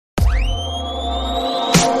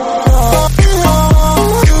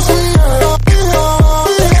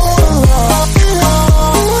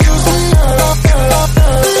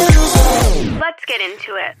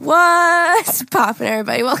What's poppin',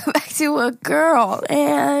 everybody? Welcome back to A Girl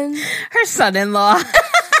and her son-in-law.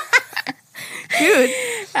 Dude.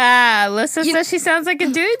 Alyssa says she sounds like a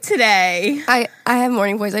dude today. I have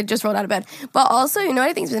morning voice. I just rolled out of bed. But also, you know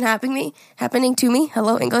what I think's been happening to me?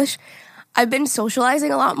 Hello, English. I've been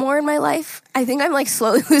socializing a lot more in my life. I think I'm like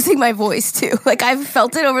slowly losing my voice too. Like I've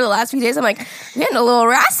felt it over the last few days. I'm like, I'm getting a little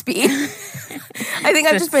raspy. I think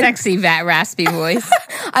I've just been sexy, raspy voice.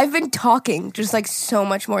 I've been talking just like so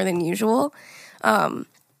much more than usual.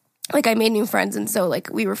 Like I made new friends, and so like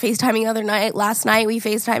we were FaceTiming the other night. Last night we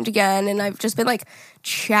FaceTimed again, and I've just been like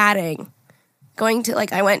chatting.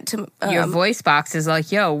 I went to your voice box is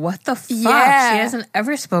like, yo, what the fuck? Yeah. She hasn't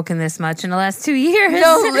ever spoken this much in the last 2 years.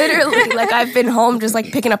 No, literally. Like I've been home just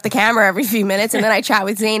like picking up the camera every few minutes, and then I chat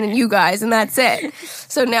with Zane and you guys, and that's it.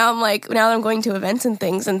 So now now that I'm going to events and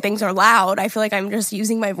things are loud, I feel like I'm just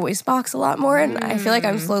using my voice box a lot more, and I feel like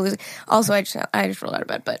I'm slowly. Also, I just rolled out of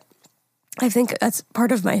bed, but I think that's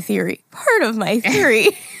part of my theory.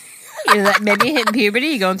 Maybe hitting puberty?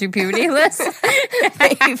 You going through puberty, Liz?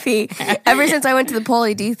 Maybe. Ever since I went to the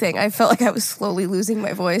Pauly D thing, I felt like I was slowly losing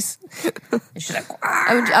my voice. She's like,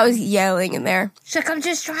 I was yelling in there. She's like, I'm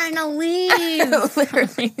just trying to leave.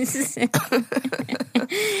 Literally.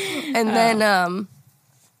 And then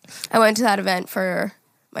I went to that event for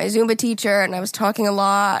my Zumba teacher, and I was talking a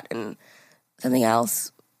lot, and something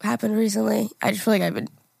else happened recently. I just feel like I've been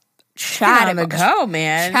on the go,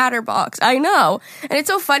 man. Chatterbox. I know. And it's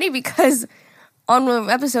so funny because on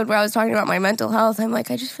the episode where I was talking about my mental health, I'm like,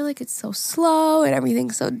 I just feel like it's so slow and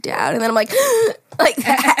everything's so down. And then I'm like, like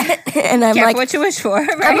that. And I'm like, what you wish for,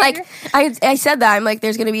 right? I'm like, I said that. I'm like,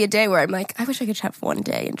 there's going to be a day where I'm like, I wish I could have one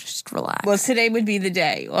day and just relax. Well, today would be the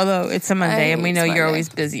day, although it's a Monday, and we know you're always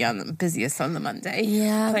busiest on the Monday.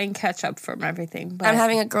 Yeah. Playing catch up from everything. But I'm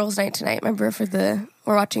having a girls' night tonight. Remember,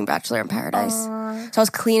 we're watching Bachelor in Paradise. So I was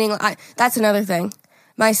cleaning. That's another thing.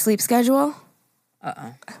 My sleep schedule.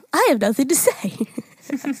 I have nothing to say.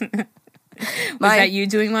 Was that you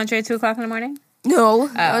doing laundry at 2 o'clock in the morning? No,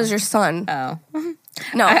 that was your son. Oh.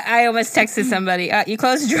 No. I almost texted somebody, you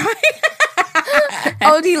closed the dryer?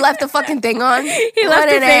 Oh, he left the fucking thing on? He left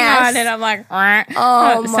the thing on, and I'm like,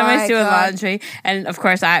 oh, somebody's doing God. laundry. And, of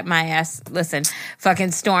course, my ass, listen,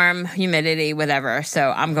 fucking storm, humidity, whatever.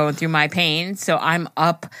 So I'm going through my pain. So I'm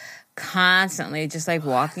up constantly, just like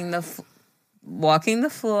walking the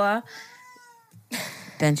floor.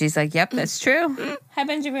 Benji's like, yep, that's true. Hi,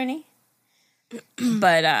 Benji Rooney.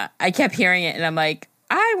 But I kept hearing it, and I'm like,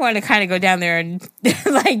 I want to kind of go down there and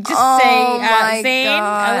like just say,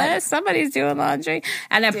 Zane, somebody's doing laundry,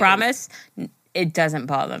 and I promise it doesn't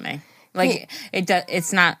bother me. Like it does.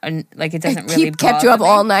 It's not like it doesn't really kept you up me.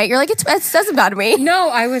 all night. You're like, it doesn't bother me. No,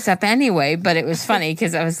 I was up anyway, but it was funny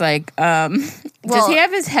because I was like, does he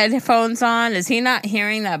have his headphones on? Is he not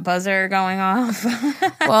hearing that buzzer going off?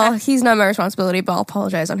 Well, he's not my responsibility, but I'll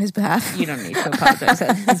apologize on his behalf. You don't need to apologize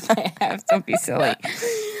on his behalf. Don't be silly.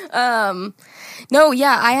 No,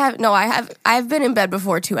 yeah, I've been in bed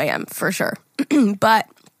before 2 a.m. for sure. But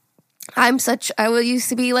I used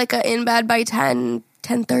to be like a in bed by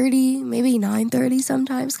 10:30, maybe 9:30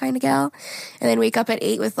 sometimes kind of gal. And then wake up at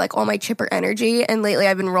 8 with like all my chipper energy. And lately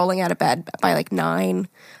I've been rolling out of bed by like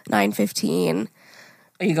 9:15.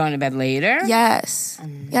 Are you going to bed later? Yes.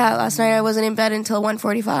 Yeah, last night I wasn't in bed until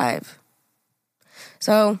 1:45.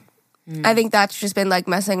 So I think that's just been like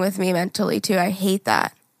messing with me mentally too. I hate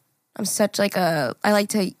that. I'm such like I like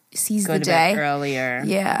to seize the day. Go to bed earlier.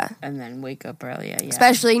 Yeah. And then wake up earlier. Yeah.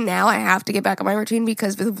 Especially now I have to get back on my routine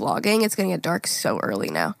because with vlogging, it's going to get dark so early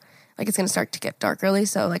now. Like it's going to start to get dark early.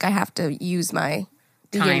 So like I have to use my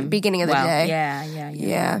beginning of the day.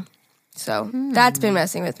 Yeah. So that's been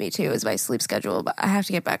messing with me too, is my sleep schedule. But I have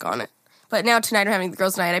to get back on it. But now tonight I'm having the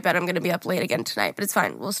girls' night. I bet I'm going to be up late again tonight. But it's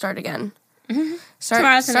fine. We'll start again.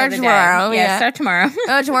 Start tomorrow. Yeah, start tomorrow.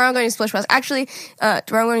 Tomorrow I'm going to Splish Splash. Actually,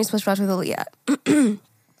 tomorrow I'm going to Splish Splash with Aaliyah.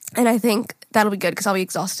 And I think that'll be good because I'll be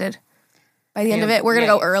exhausted by the end of it. We're going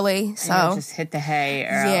to go early. So just hit the hay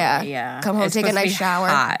early. Yeah. Come home, take a nice shower.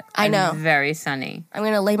 Hot I know. Very sunny. I'm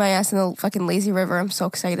going to lay my ass in the fucking lazy river. I'm so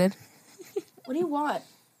excited. What do you want?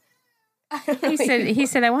 He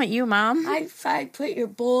said, I want you, Mom. I put your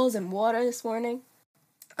bowls in water this morning.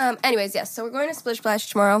 Anyways, yes. So we're going to Splish Splash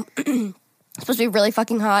tomorrow. It's supposed to be really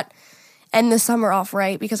fucking hot. End the summer off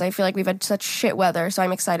right because I feel like we've had such shit weather. So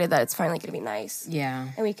I'm excited that it's finally going to be nice. Yeah.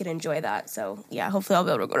 And we can enjoy that. So yeah, hopefully I'll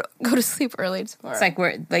be able to go to sleep early tomorrow. It's like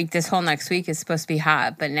we're like this whole next week is supposed to be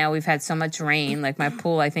hot, but now we've had so much rain. Like my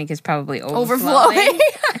pool, I think, is probably overflowing.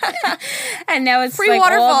 And now it's free like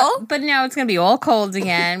waterfall. But now it's going to be all cold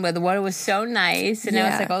again where the water was so nice. And now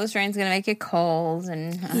it's like all this rain's going to make it cold.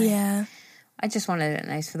 And I just wanted it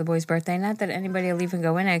nice for the boy's birthday. Not that anybody will even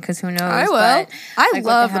go in it, because who knows. I will. But, I like,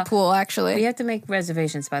 love the pool, actually. We have to make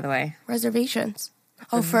reservations, by the way. Reservations?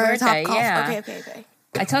 Oh, for birthday, Top Golf. yeah. Okay.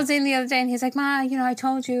 I told Zane the other day, and he's like, Ma, I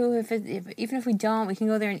told you, even if we don't, we can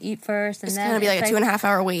go there and eat first. And it's then going to be like a 2.5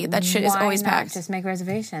 hour wait. That shit is always packed. Just make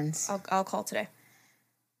reservations. I'll call today.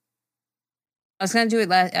 I was going to do it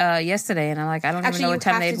yesterday, and I'm like, I don't even know what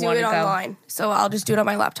time they'd want to go. Online, so I'll just do it on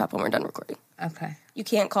my laptop when we're done recording. Okay. You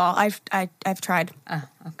can't call. I've tried. Oh,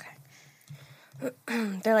 okay.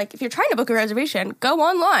 They're like, if you're trying to book a reservation, go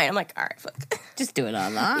online. I'm like, all right, fuck. Just do it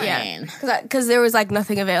online. Yeah, because there was like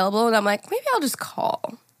nothing available, and I'm like, maybe I'll just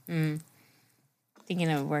call. Thinking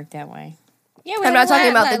it would work that way. Yeah, I'm not talking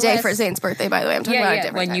about the day for Zane's birthday, by the way. I'm talking about a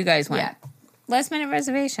different when time. you guys went. Yeah. Last minute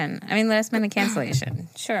cancellation.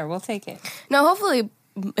 Sure, we'll take it. No, hopefully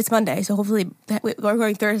it's Monday, so hopefully we're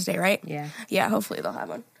going Thursday, right? Yeah. Yeah, hopefully they'll have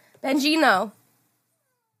one. Bengino,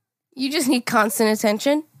 you just need constant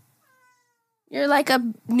attention. You're like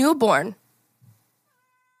a newborn.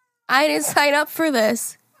 I didn't sign up for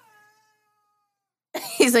this.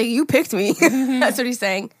 He's like, you picked me. That's what he's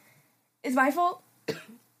saying. It's my fault? Okay,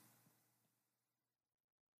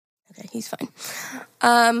 he's fine.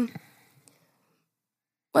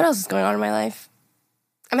 What else is going on in my life?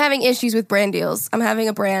 I'm having issues with brand deals. I'm having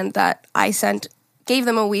a brand that I gave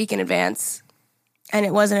them a week in advance, and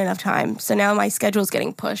it wasn't enough time. So now my schedule's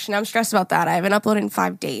getting pushed, and I'm stressed about that. I haven't uploaded in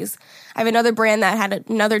 5 days. I have another brand that had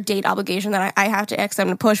another date obligation that I have to ask them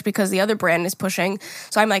to push because the other brand is pushing.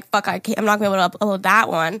 So I'm like, fuck, I'm not going to be able to upload that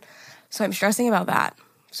one. So I'm stressing about that.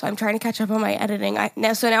 So I'm trying to catch up on my editing.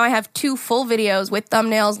 So now I have 2 full videos with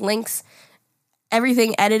thumbnails, links,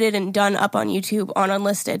 everything edited and done up on YouTube on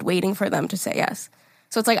Unlisted, waiting for them to say yes.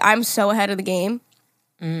 So it's like I'm so ahead of the game.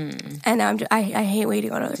 And now I hate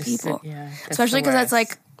waiting on other people. Especially because that's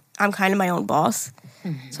like, I'm kind of my own boss.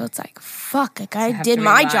 So it's like, fuck, like I did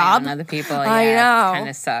my job. On other people, I know. Kind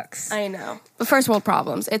of sucks. I know. But first world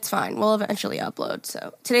problems. It's fine. We'll eventually upload.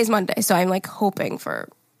 So today's Monday, so I'm like hoping for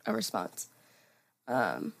a response.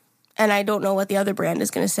 And I don't know what the other brand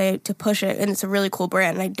is going to say to push it. And it's a really cool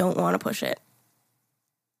brand, and I don't want to push it.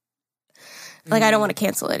 Like, I don't want to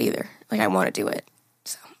cancel it either. Like, I want to do it.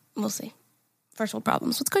 So we'll see. First world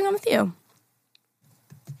problems. What's going on with you?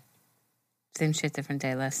 Same shit, different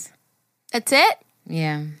day, Liz. That's it?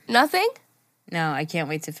 Yeah. Nothing? No, I can't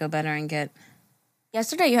wait to feel better and get...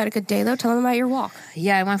 Yesterday you had a good day, though. Tell them about your walk.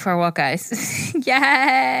 Yeah, I went for a walk, guys.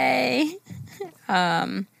 Yay!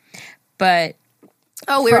 But...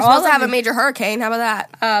 Oh, we were supposed to have a major hurricane. How about that?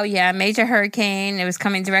 Oh, yeah, major hurricane. It was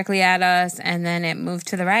coming directly at us, and then it moved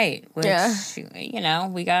to the right, which,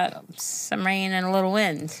 we got some rain and a little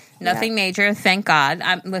wind. Nothing major, thank God.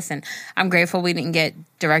 I'm grateful we didn't get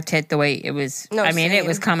direct hit the way it was. No, it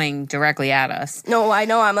was coming directly at us. No, I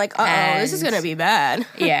know. I'm like, this is going to be bad.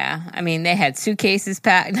 Yeah. They had suitcases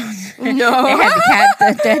packed. No.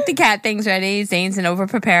 They had the cat things ready. Zane's an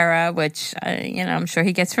over-preparer, which, I'm sure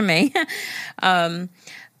he gets from me.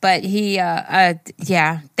 But he,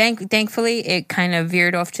 thankfully it kind of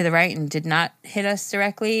veered off to the right and did not hit us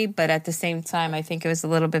directly. But at the same time, I think it was a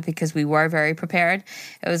little bit because we were very prepared.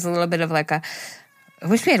 It was a little bit of like I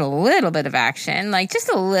wish we had a little bit of action, like just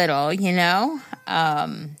a little, A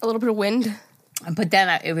little bit of wind. But then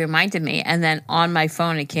it reminded me, and then on my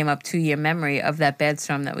phone it came up 2-year memory of that bad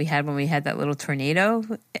storm that we had when we had that little tornado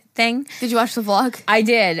thing. Did you watch the vlog? I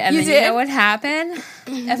did. And then you know what happened?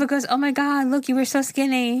 Eva goes, oh my God, look, you were so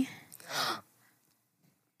skinny.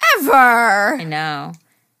 Ever. I know.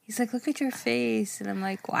 He's like, look at your face. And I'm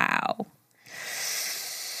like, wow.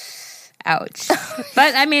 Ouch.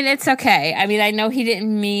 But it's okay. I know he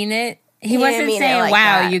didn't mean it. He wasn't saying, like,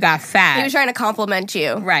 wow, you got fat. He was trying to compliment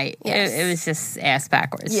you. Right. Yes. It was just ass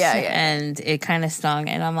backwards. Yeah. And it kind of stung.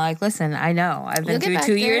 And I'm like, listen, I know. I've been through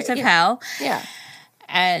 2 years of hell. Yeah.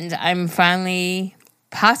 And I'm finally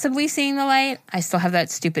possibly seeing the light. I still have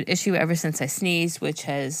that stupid issue ever since I sneezed, which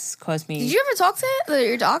has caused me... Did you ever talk to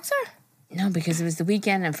your doctor? No, because it was the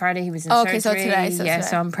weekend and Friday he was in surgery. Okay, so today.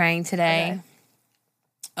 So I'm praying today.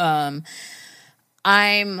 Okay.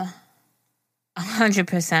 I'm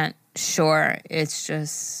 100% sure it's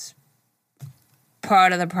just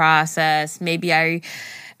part of the process. Maybe I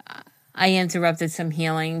interrupted some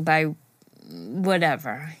healing by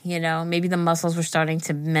whatever, maybe the muscles were starting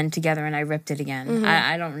to mend together and I ripped it again. Mm-hmm.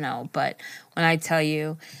 I don't know, but when I tell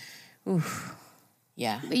you, oof,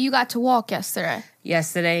 yeah. But you got to walk yesterday.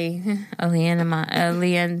 Yesterday,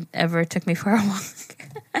 Aaliyah and Ever took me for a walk.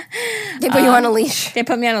 They put you on a leash. They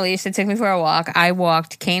put me on a leash. They took me for a walk. I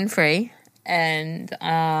walked cane-free. And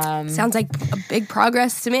sounds like a big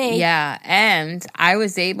progress to me. yeah, and I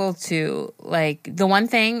was able to, like, the one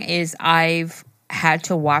thing is I've had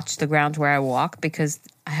to watch the ground where I walk because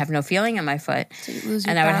I have no feeling in my foot. So you lose your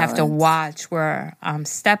and I would have to balance. watch where I'm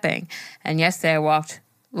stepping. And yesterday I walked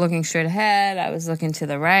looking straight ahead. I was looking to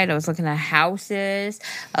the right. I was looking at houses.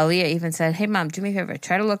 Aaliyah even said, "Hey, Mom, do me a favor.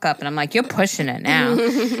 Try to look up." And I'm like, "You're pushing it now."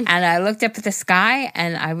 And I looked up at the sky,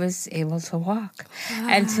 and I was able to walk. Wow.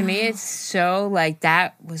 And to me, it's so, like,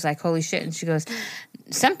 that was like, holy shit. And she goes,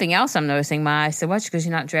 "Something else I'm noticing, Ma." I said, "What?" She goes,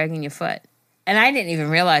 "You're not dragging your foot." And I didn't even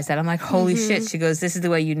realize that. I'm like, holy shit. She goes, "This is the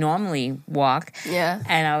way you normally walk." Yeah.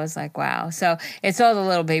 And I was like, wow. So it's all the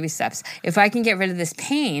little baby steps. If I can get rid of this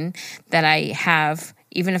pain that I have,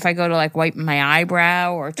 even if I go to, like, wipe my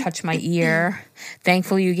eyebrow or touch my ear.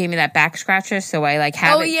 Thankfully, you gave me that back scratcher, so I, like,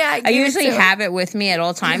 have it. Yeah, I usually have it with me at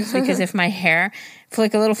all times because if my hair, if,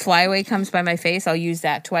 like, a little flyaway comes by my face, I'll use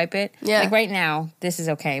that to wipe it. Yeah. Like, right now, this is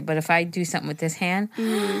okay. But if I do something with this hand,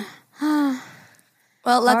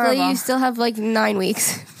 Well, luckily horrible. you still have like 9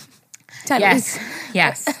 weeks. 10 yes, weeks.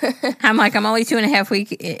 yes. I'm only 2.5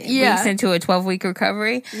 weeks into a 12-week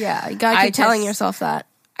recovery. Yeah, you gotta keep telling yourself that.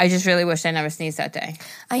 I just really wish I never sneezed that day.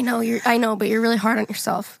 I know, but you're really hard on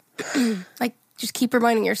yourself. Like, just keep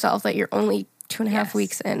reminding yourself that you're only 2.5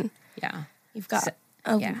 weeks in. Yeah. You've got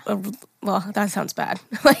yeah. well, that sounds bad.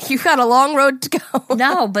 Like, you've got a long road to go.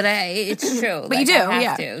 No, but it's true. But you do, I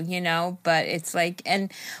have to, but it's like,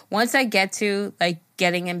 and once I get to, like,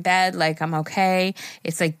 getting in bed, like, I'm okay.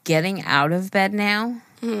 It's like getting out of bed now,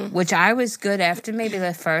 which I was good after maybe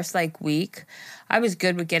the first, like, week. I was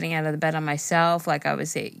good with getting out of the bed on myself. Like, I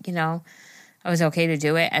was, I was okay to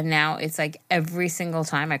do it. And now it's like every single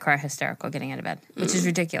time I cry hysterical getting out of bed, which is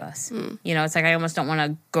ridiculous. It's like I almost don't want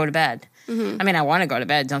to go to bed. I mean, I want to go to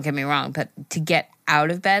bed, don't get me wrong. But to get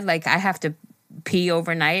out of bed, like, I have to pee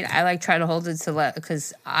overnight. I, like, try to hold it to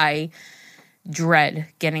because I dread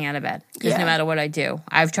getting out of bed. Because no matter what I do,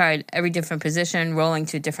 I've tried every different position, rolling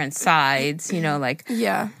to different sides, like.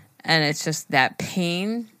 Yeah. And it's just that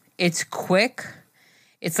pain. It's quick.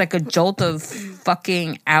 It's like a jolt of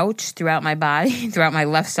fucking ouch throughout my body, throughout my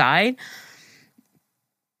left side.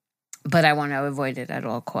 But I want to avoid it at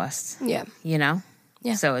all costs. Yeah.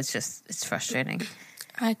 Yeah. So it's frustrating.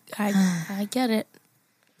 I get it.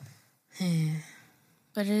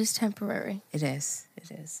 But it is temporary. It is.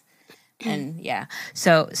 And yeah.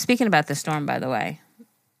 So speaking about the storm, by the way.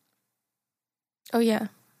 Oh, yeah.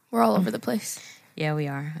 We're all over the place. Yeah, we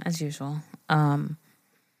are, as usual.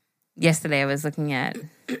 Yesterday I was looking at,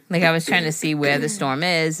 like, I was trying to see where the storm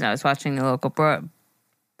is, and I was watching the local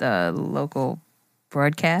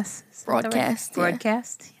broadcast. Broadcast.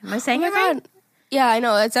 Broadcast. Am I saying Oh, it my right? God. Yeah, I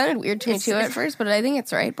know. It sounded weird to me, too, at first, but I think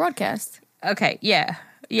it's right. Broadcast. Okay, yeah.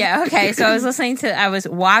 Yeah, okay. So I was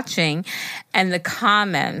watching, and the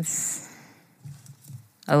comments,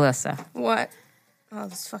 Alyssa. What? Oh,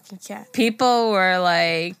 this fucking cat. People were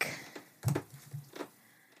like,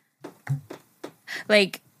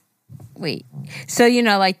 wait. So,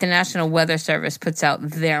 like, the National Weather Service puts out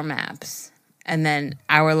their maps, and then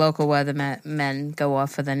our local weathermen go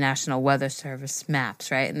off of the National Weather Service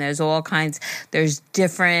maps, right? And there's all kinds, there's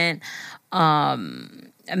different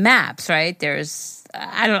maps, right? There's,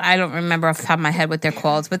 I don't remember off the top of my head what they're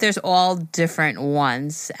called, but there's all different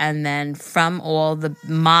ones. And then from all the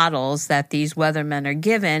models that these weathermen are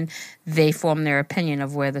given, they form their opinion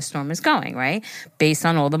of where the storm is going, right? Based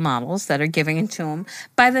on all the models that are given to them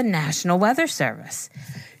by the National Weather Service.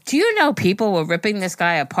 Do you know people were ripping this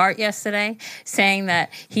guy apart yesterday, saying that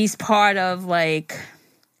he's part of, like,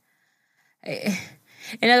 in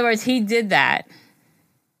other words, he did that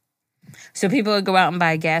so people would go out and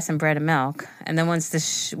buy gas and bread and milk, and then once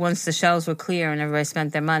the shelves were clear and everybody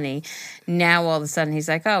spent their money, now all of a sudden he's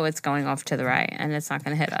like, oh, it's going off to the right and it's not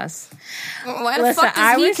going to hit us. Why the fuck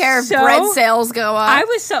does he care if bread sales go up? I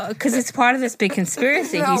was because it's part of this big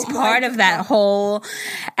conspiracy. He's part of that whole,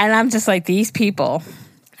 and I'm just like, these people.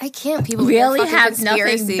 I can't. People really have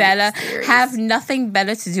nothing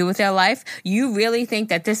better to do with their life. You really think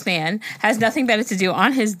that this man has nothing better to do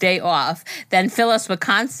on his day off than fill us with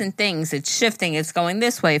constant things? It's shifting. It's going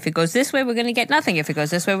this way. If it goes this way, we're going to get nothing. If it goes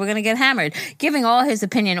this way, we're going to get hammered. Giving all his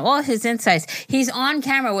opinion, all his insights. He's on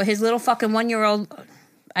camera with his little fucking 1-year-old.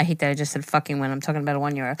 I hate that I just said fucking when I'm talking about a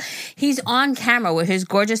 1-year-old. He's on camera with his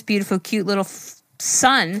gorgeous, beautiful, cute little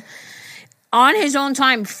son. on his own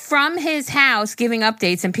time from his house giving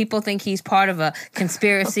updates, and people think he's part of a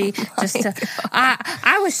conspiracy.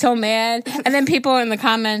 I was so mad. And then people in the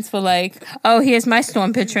comments were like, oh, here's my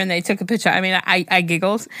storm picture, and they took a picture. I mean, I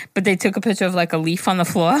giggled, but they took a picture of like a leaf on the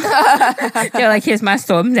floor. They're like, here's my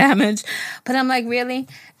storm damage. But I'm like, really?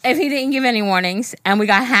 If he didn't give any warnings and we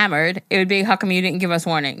got hammered, it would be, how come you didn't give us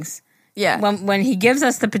warnings? Yeah. When he gives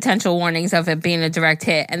us the potential warnings of it being a direct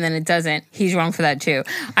hit and then it doesn't, he's wrong for that too.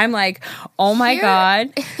 I'm like, oh my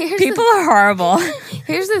God, people are horrible.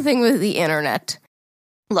 Here's the thing with the internet.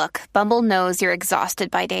 Look, Bumble knows you're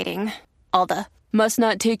exhausted by dating. All the must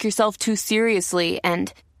not take yourself too seriously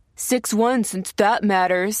and 6'1" since that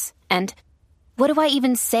matters. And what do I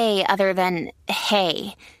even say other than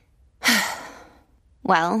hey?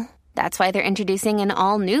 Well, that's why they're introducing an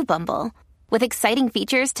all-new Bumble. With exciting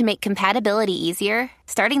features to make compatibility easier,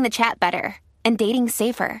 starting the chat better, and dating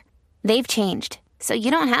safer. They've changed, so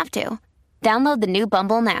you don't have to. Download the new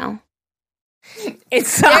Bumble now. It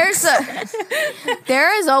sucks.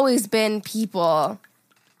 There has always been people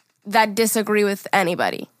that disagree with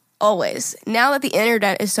anybody. Always. Now that the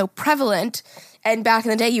internet is so prevalent, and back in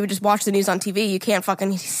the day you would just watch the news on TV, you can't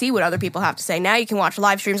fucking see what other people have to say. Now you can watch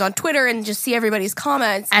live streams on Twitter and just see everybody's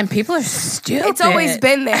comments. And people are stupid. It's always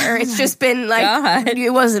been there. It's just been like, God. It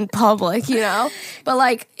wasn't public, you know? But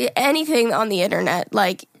like anything on the internet,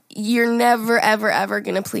 like you're never, ever, ever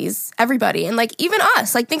going to please everybody. And like even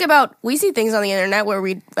us, like think about, we see things on the internet where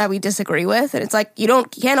we disagree with, and it's like, you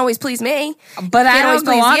can't always please me. But I don't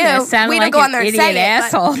go on there sounding we like don't go on there an and idiot say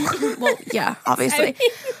asshole. It, well, yeah, obviously.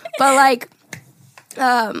 But like,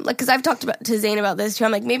 because I've talked to Zane about this too.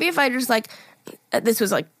 I'm like, maybe if I just like, this was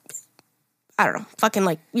like, I don't know, fucking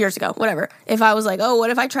like years ago, whatever. If I was like, oh, what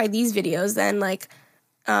if I tried these videos? Then like,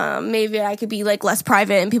 maybe I could be like less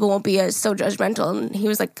private and people won't be as so judgmental. And he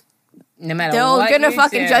was like, no matter they're what gonna you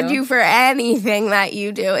fucking do. judge you for anything that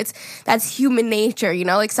you do. That's human nature, you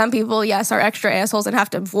know. Like some people, yes, are extra assholes and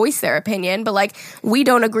have to voice their opinion, but like we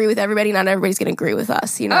don't agree with everybody. Not everybody's gonna agree with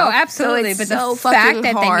us, you know. Oh, absolutely. So but so the fact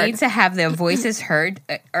that hard. they need to have their voices heard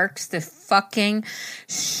irks the fucking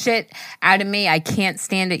shit out of me. I can't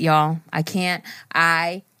stand it, y'all. I can't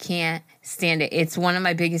stand it. It's one of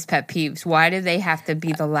my biggest pet peeves. Why do they have to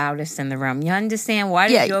be the loudest in the room? You understand? Why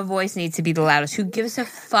does your voice need to be the loudest? Who gives a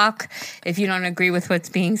fuck if you don't agree with what's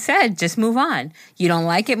being said? Just move on. You don't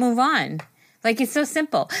like it, move on. Like, it's so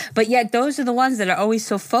simple. But yet, those are the ones that are always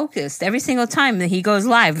so focused. Every single time that he goes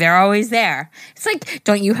live, they're always there. It's like,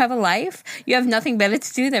 don't you have a life? You have nothing better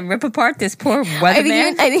to do than rip apart this poor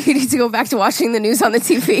weatherman? I think you need to go back to watching the news on the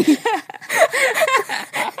TV.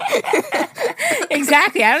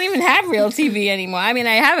 Exactly. I don't even have real TV anymore. I mean,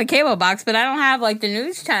 I have a cable box, but I don't have, like, the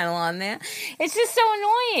news channel on there. It's just so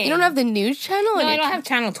annoying. You don't have the news channel? No, I don't have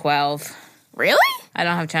Channel 12. Really? I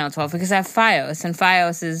don't have Channel 12 because I have Fios, and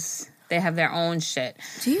Fios is... They have their own shit.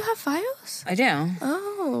 Do you have Fios? I do.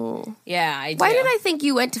 Oh. Yeah, I do. Why did I think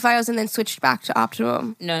you went to Fios and then switched back to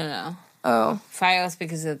Optimum? No. Oh. Fios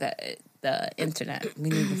because of the internet. We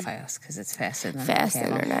need the Fios because it's faster than fast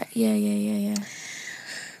cable. internet. Yeah.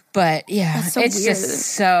 But yeah, That's so it's weird. just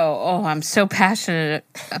so. Oh, I'm so passionate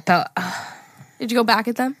about. Did you go back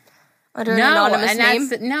at them? Under an anonymous name?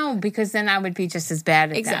 No, because then I would be just as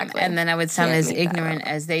bad at them. And then I would sound as ignorant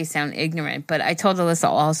as they sound ignorant. But I told Alyssa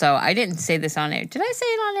also, I didn't say this on air. Did I say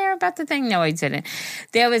it on air about the thing? No, I didn't.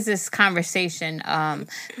 There was this conversation.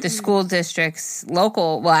 The school districts,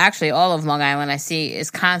 local, well, actually all of Long Island I see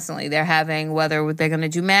is constantly, they're having whether they're going to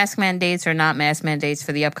do mask mandates or not mask mandates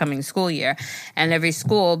for the upcoming school year. And every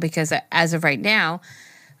school, because as of right now,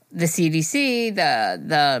 the CDC,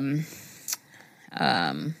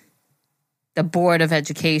 the Board of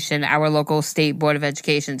Education, our local state Board of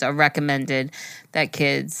Educations are recommended that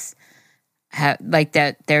kids have, like,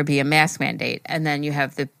 that there be a mask mandate. And then you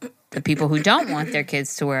have the people who don't want their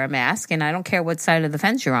kids to wear a mask. And I don't care what side of the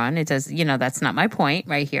fence you're on. It does, that's not my point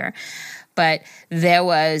right here. But there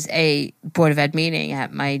was a Board of Ed meeting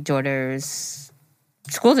at my daughter's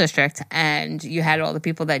school district, and you had all the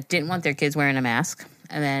people that didn't want their kids wearing a mask.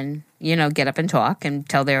 And then, get up and talk and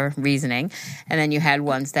tell their reasoning. And then you had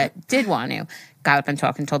ones that did want to, got up and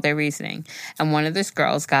talk and told their reasoning. And one of those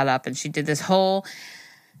girls got up and she did this whole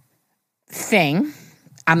thing.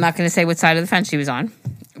 I'm not going to say what side of the fence she was on,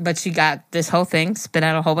 but she got this whole thing, spit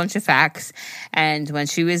out a whole bunch of facts. And when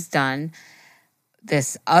she was done,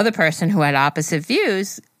 this other person who had opposite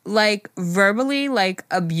views, verbally,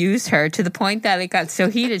 abused her to the point that it got so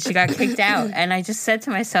heated she got kicked out. And I just said to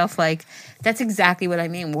myself, that's exactly what I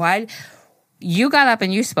mean. Why? You got up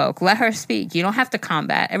and you spoke. Let her speak. You don't have to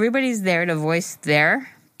combat. Everybody's there to voice their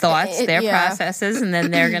thoughts, their yeah. processes, and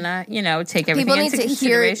then they're gonna, take everything People need into to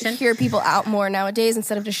consideration. hear people out more nowadays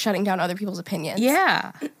instead of just shutting down other people's opinions.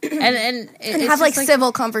 Yeah, and have like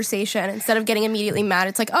civil conversation instead of getting immediately mad.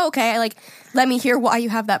 It's like, oh, okay, let me hear why you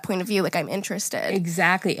have that point of view. Like, I'm interested.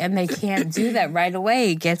 Exactly, and they can't do that right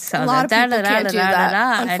away. It gets a lot of people can't do that.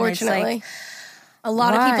 and Unfortunately, it's like, a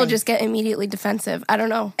lot why? of people just get immediately defensive. I don't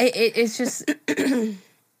know. It's just.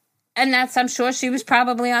 And I'm sure she was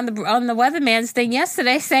probably on the weatherman's thing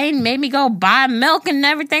yesterday saying, made me go buy milk and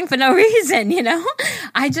everything for no reason,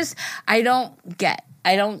 I don't get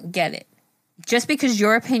it. Just because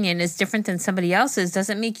your opinion is different than somebody else's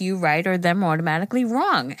doesn't make you right or them automatically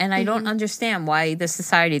wrong. And I don't understand why the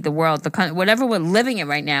society, the world, whatever we're living in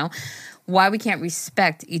right now, why we can't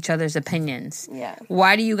respect each other's opinions. Yeah.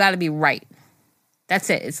 Why do you got to be right? That's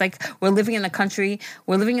it. It's like we're living in a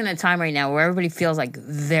time right now where everybody feels like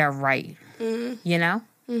they're right. Mm-hmm.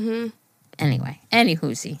 Mm-hmm. Anyway,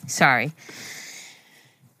 anywhoosie. Sorry.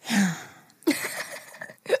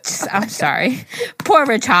 I'm sorry. Poor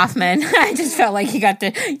Rich Hoffman. I just felt like he got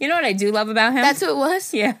you know what I do love about him? That's who it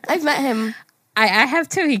was? Yeah. I've met him. I have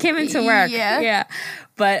too. He came into work. Yeah. Yeah.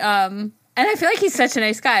 But, and I feel like he's such a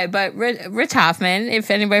nice guy. But Rich Hoffman, if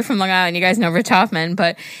anybody from Long Island, you guys know Rich Hoffman,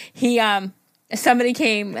 but he, somebody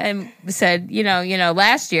came and said,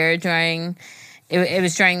 last year it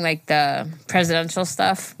was during like the presidential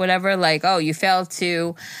stuff, whatever, like, oh, you failed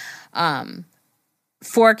to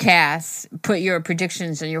put your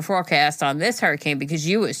predictions and your forecast on this hurricane because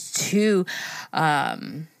you was too, what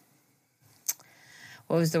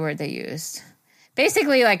was the word they used?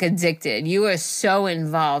 Basically like addicted. You were so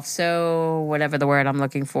involved, so whatever the word I'm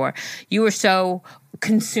looking for. You were so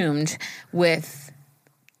consumed with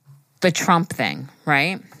the Trump thing,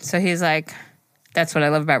 right? So he's like, that's what I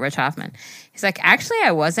love about Rich Hoffman. He's like, actually,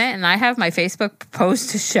 I wasn't, and I have my Facebook post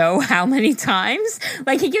to show how many times.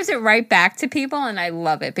 Like, he gives it right back to people, and I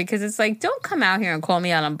love it because it's like, don't come out here and call me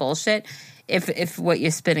out on bullshit if what you're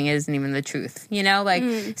spitting isn't even the truth.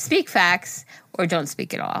 Speak facts or don't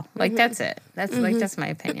speak at all. Like, that's it. That's that's my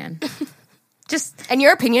opinion. And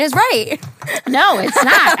your opinion is right. No, it's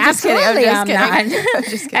not. Absolutely, I'm kidding. not. I'm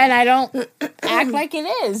just kidding. And I don't act like it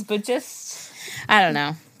is, but I don't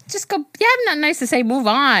know. Just go. You have nothing nice to say. Move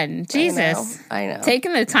on. Jesus, I know.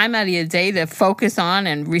 Taking the time out of your day to focus on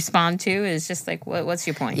and respond to is just like, what's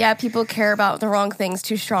your point? Yeah, people care about the wrong things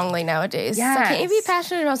too strongly nowadays. Yes. So can't you be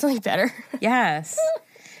passionate about something better? Yes.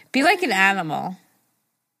 Be like an animal.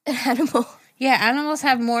 An animal. Yeah, animals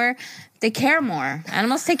have more. They care more.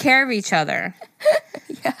 Animals take care of each other.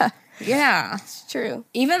 Yeah. Yeah. It's true.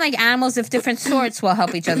 Even like animals of different sorts will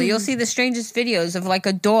help each other. You'll see the strangest videos of like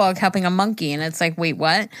a dog helping a monkey, and it's like, wait,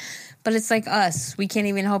 what? But it's like us. We can't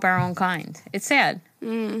even help our own kind. It's sad.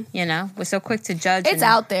 We're so quick to judge. It's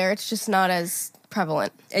out there. It's just not as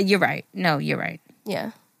prevalent. You're right. No, you're right.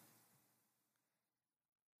 Yeah.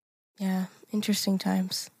 Yeah. Interesting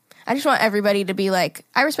times. I just want everybody to be like,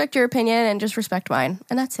 I respect your opinion and just respect mine.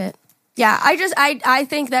 And that's it. Yeah, I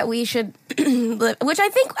think that we should, which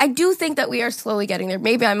I do think that we are slowly getting there.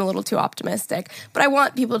 Maybe I'm a little too optimistic, but I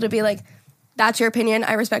want people to be like, that's your opinion,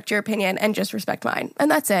 I respect your opinion, and just respect mine.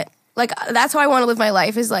 And that's it. Like, that's how I want to live my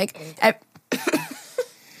life, is like,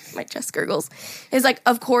 my chest gurgles, is like,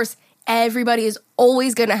 of course, everybody is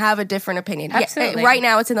always going to have a different opinion. Absolutely. Yeah, right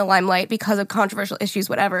now it's in the limelight because of controversial issues,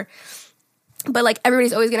 whatever. But like,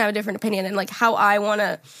 everybody's always going to have a different opinion. And like, how I want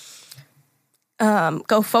to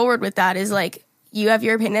go forward with that is like, you have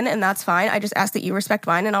your opinion and that's fine. I just ask that you respect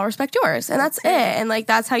mine and I'll respect yours. And that's it. And like,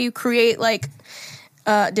 that's how you create like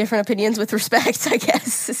different opinions with respect, I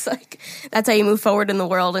guess. It's like, that's how you move forward in the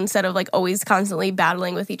world instead of like always constantly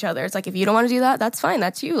battling with each other. It's like, if you don't want to do that, that's fine.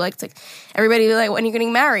 That's you. Like, it's like everybody, like, when you're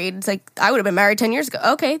getting married, it's like, I would have been married 10 years ago.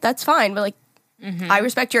 Okay, that's fine. But like, I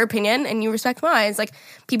respect your opinion and you respect mine. It's like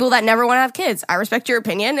people that never want to have kids. I respect your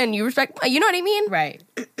opinion and you respect, you know what I mean? Right.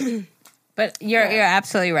 But you're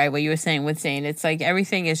absolutely right. What you were saying with Zane, it's like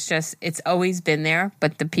everything is just, it's always been there.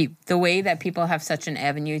 But the way that people have such an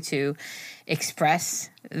avenue to express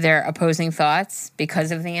their opposing thoughts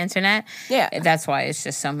because of the internet, that's why it's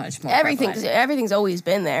just so much more. Everything's always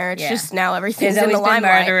been there. It's just now everything's in the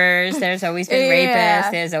limelight. There's always been murderers. There's always been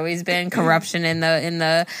rapists. There's always been corruption in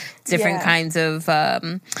the different kinds of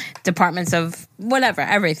departments of whatever,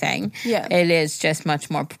 everything. Yeah, it is just much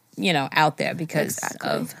more out there because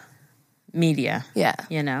of media. Yeah.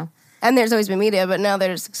 And there's always been media, but now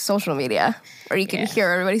there's social media where you can hear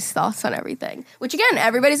everybody's thoughts on everything. Which again,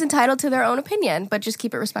 everybody's entitled to their own opinion, but just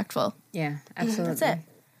keep it respectful. Yeah, absolutely. That's it.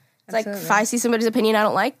 It's like, if I see somebody's opinion I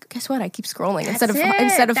don't like, guess what? I keep scrolling instead of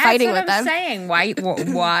That's fighting what with them. I'm saying.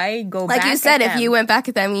 Why go back Like you said, at if them? you went back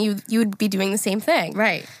at them, you would be doing the same thing.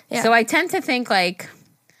 Right. Yeah. So I tend to think like,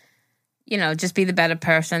 just be the better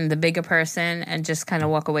person, the bigger person, and just kind of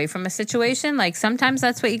walk away from a situation. Like sometimes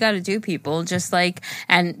that's what you got to do, people. Just like,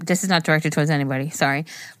 and this is not directed towards anybody, sorry.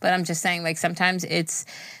 But I'm just saying like sometimes it's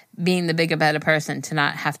being the bigger, better person to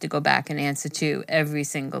not have to go back and answer to every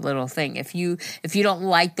single little thing. If you don't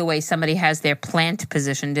like the way somebody has their plant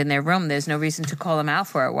positioned in their room, there's no reason to call them out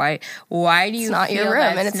for it. Why do you It's not feel your room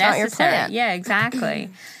that's and it's not your necessary? plant. Yeah, exactly.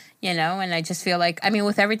 And I just feel like,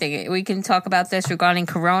 with everything, we can talk about this regarding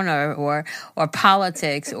Corona or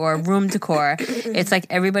politics or room decor. It's like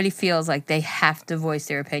everybody feels like they have to voice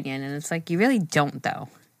their opinion. And it's like, you really don't, though.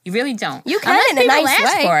 You really don't. You can Unless in a people nice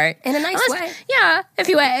ask way. for it. In a nice way. Yeah.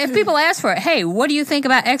 If people ask for it, hey, what do you think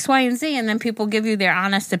about X, Y, and Z? And then people give you their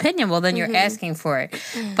honest opinion. Well, then you're asking for it.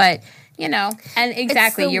 But, and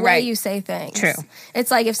exactly, it's the you're way right. you say things. True. It's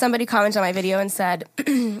like if somebody commented on my video and said,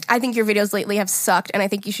 I think your videos lately have sucked and I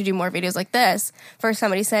think you should do more videos like this. For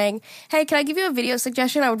somebody saying, hey, can I give you a video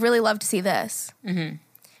suggestion? I would really love to see this. Mm-hmm.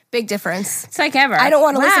 Big difference. It's like ever. I don't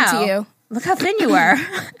want to listen to you. Look how thin you are.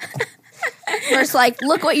 Versus like,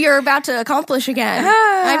 look what you're about to accomplish again.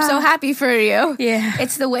 I'm so happy for you. Yeah.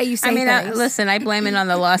 It's the way you say things. Listen, I blame it on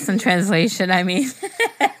the loss in translation.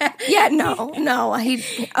 Yeah, no.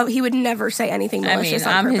 He would never say anything malicious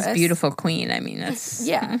on I'm purpose. his beautiful queen. That's...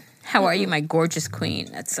 Yeah. How are you, my gorgeous queen?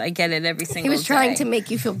 I get it every single day. He was trying to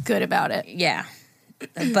make you feel good about it. Yeah.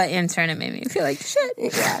 But in turn, it made me feel like shit.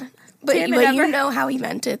 Yeah. But Damn it, you Amber. know how he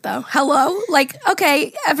meant it, though. Hello? Like,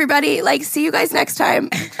 okay, everybody, like, see you guys next time.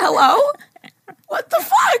 Hello? What the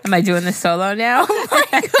fuck? Am I doing this solo now? Oh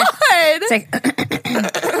my God. It's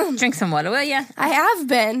like, drink some water, will ya? I have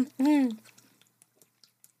been.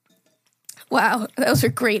 Wow, those are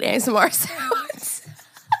great ASMR sounds.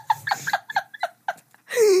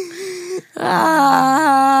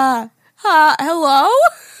 Hello?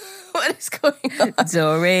 What is going on?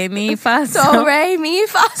 Do, re, mi, fa, Do, sol. re, mi,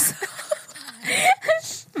 fa, sol.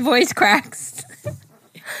 Voice cracks.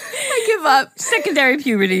 I give up. Secondary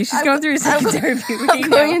puberty. She's going through secondary puberty I'm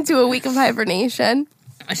going now. into a week of hibernation.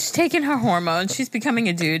 She's taking her hormones. She's becoming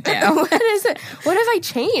a dude now. What is it? What have I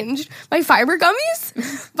changed? My fiber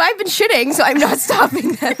gummies? But I've been shitting, so I'm not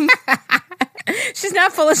stopping them. She's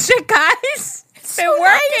not full of shit, guys. They're So working.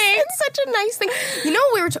 nice. It's such a nice thing. You know,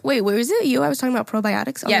 we were wait, was it you? I was talking about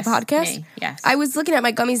probiotics on Yes, the podcast. me, yes. I was looking at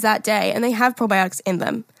my gummies that day, and they have probiotics in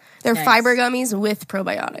them. They're Nice. fiber gummies with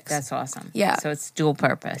probiotics. That's awesome. Yeah. So it's dual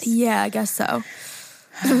purpose. Yeah, I guess so.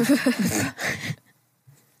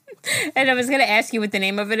 And I was going to ask you what the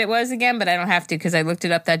name of it was again, but I don't have to because I looked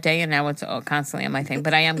it up that day and now it's constantly on my thing.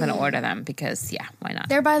 But I am going to order them because, yeah, why not?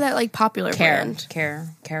 They're by that like popular brand. Care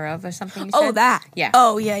of or something. You Oh, said? that. Yeah.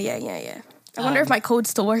 Oh, yeah. I wonder if my code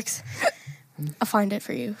still works. I'll find it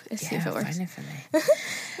for you. See if it works. Find it for me.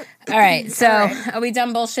 All right. So are we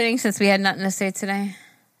done bullshitting since we had nothing to say today?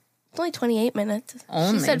 It's only 28 minutes.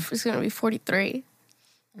 Only? She said it's going to be 43.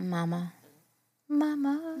 Mama.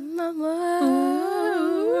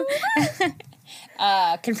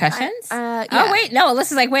 Confessions? Yeah. Oh, wait. No,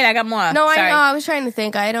 Alyssa's like, wait, I got more. No, Sorry. I know. I was trying to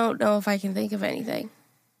think. I don't know if I can think of anything.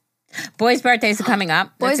 Boys' birthdays are coming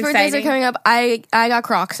up. Boys' That's birthdays exciting. are coming up. I got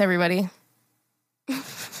Crocs, everybody.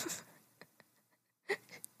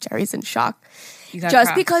 Jerry's in shock. You got Just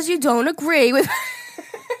Crocs. because you don't agree with...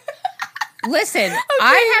 Listen,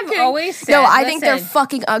 I have always said... No, I think they're listen,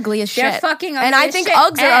 fucking ugly as shit. They're fucking ugly And I as think shit.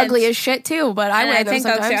 Uggs are And- ugly as shit too, but I And wear I them think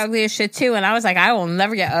sometimes. Uggs are ugly as shit too. And I was like, I will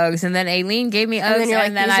never get Uggs. And then Aileen gave me Uggs, And then you're like,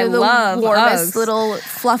 and then these I are the love warmest Uggs. little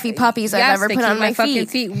fluffy puppies I've ever they put keep on my fucking feet.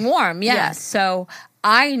 feet warm. Yes. Yes. So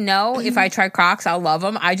I know if I try Crocs, I'll love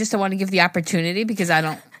them. I just don't want to give the opportunity because I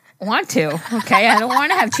don't want to. Okay, I don't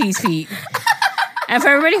want to have cheese feet. And for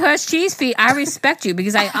everybody who has cheese feet, I respect you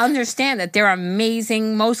because I understand that they're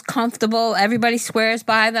amazing, most comfortable. Everybody swears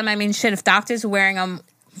by them. I mean, shit, if doctors are wearing them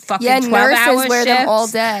fucking Yeah, 12-hour nurses wear them all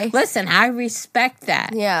day. Listen, I respect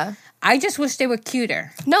that. Yeah. I just wish they were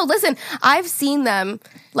cuter. No, listen, I've seen them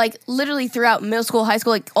like literally throughout middle school, high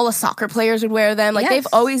school, like all the soccer players would wear them. Like Yes. they've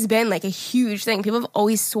always been like a huge thing. People have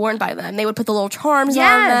always sworn by them. They would put the little charms on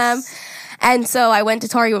Yes. them. And so I went to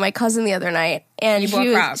Target with my cousin the other night, and You bought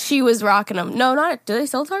Crocs? she was rocking them. No, not do they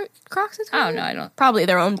sell Crocs at Target? Oh, no, I don't. Probably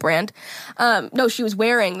their own brand. No, she was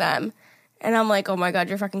wearing them. And I'm like, oh my God,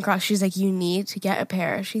 you're fucking Crocs. She's like, you need to get a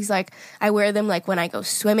pair. She's like, I wear them like when I go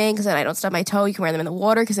swimming because then I don't stub my toe. You can wear them in the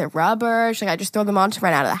water because they're rubber. She's like, I just throw them on to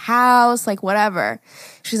run out of the house, like whatever.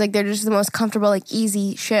 She's like, they're just the most comfortable, like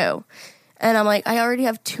easy shoe. And I'm like, I already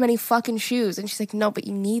have too many fucking shoes. And she's like, no, but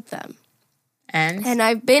you need them. And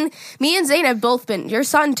me and Zane have both been, your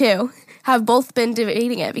son too, have both been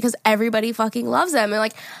debating it because everybody fucking loves them. And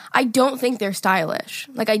like, I don't think they're stylish.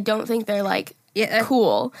 Like, I don't think they're like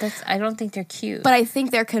cool. I don't think they're cute. But I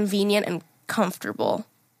think they're convenient and comfortable.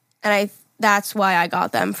 And that's why I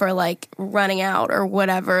got them for like running out or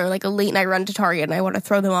whatever, like a late night run to Target, and I want to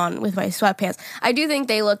throw them on with my sweatpants. I do think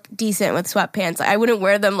they look decent with sweatpants. Like, I wouldn't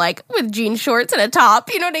wear them like with jean shorts and a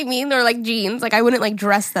top. You know what I mean? They're like jeans. Like, I wouldn't like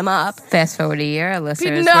dress them up. Fast forward a year,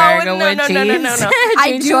 Alyssa is wearing jeans,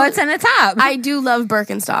 jean shorts and a top. I do love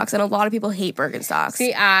Birkenstocks, and a lot of people hate Birkenstocks.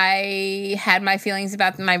 See, I had my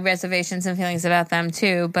reservations and feelings about them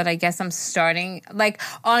too, but I guess I'm starting, like,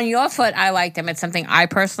 on your foot, I like them. It's something I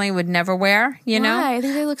personally would never wear. You know? Why? I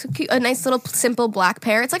think they look so cute. A nice little simple black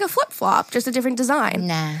pair. It's like a flip-flop, just a different design.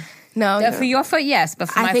 Nah. No. For your foot, yes, but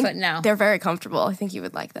for my foot, no. They're very comfortable. I think you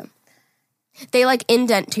would like them. They like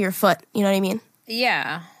indent to your foot. You know what I mean?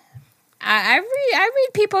 Yeah. I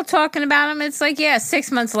read people talking about them. It's like,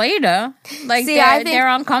 6 months later, like they're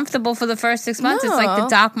uncomfortable for the first 6 months. It's like the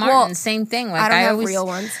Doc Martens, same thing. Like, I don't have real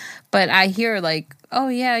ones. But I hear like, oh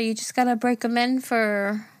yeah, you just gotta break them in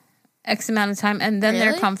for X amount of time, and then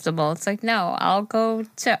they're comfortable. It's like, no, I'll go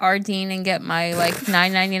to Ardeen and get my like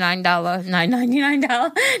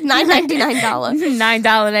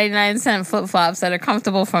 $9.99 flip flops that are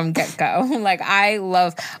comfortable from get go. Like, I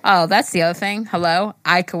love. Oh, that's the other thing. Hello,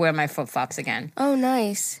 I could wear my flip flops again. Oh,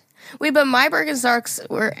 nice. Wait, but my Birkenstocks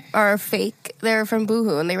are fake. They're from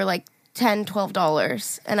Boohoo, and they were like $10,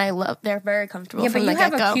 $12, and they're very comfortable. Yeah, but you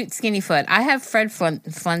have a cute skinny foot. I have Fred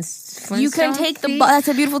Flintstone. You can take that's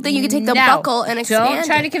a beautiful thing. You can take the buckle and expand. Don't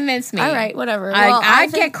try to convince me. All right, whatever.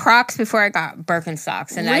 I'd get Crocs before I got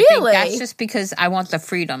Birkenstocks, and I think that's just because I want the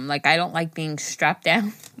freedom. Like, I don't like being strapped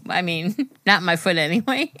down. I mean, not my foot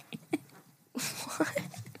anyway.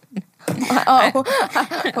 Right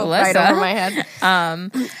over my head.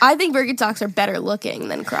 I think Birkenstocks are better looking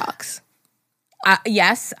than Crocs.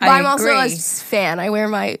 Yes, but I'm also a fan. I wear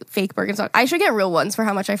my fake Birkenstocks. I should get real ones for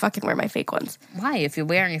how much I fucking wear my fake ones. Why? If you're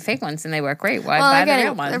wearing your fake ones and they work great, why buy the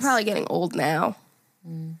real ones? They're probably getting old now.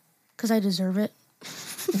 Because I deserve it.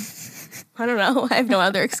 I don't know. I have no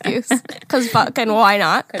other excuse. Because fucking why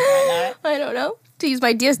not? I don't know. To use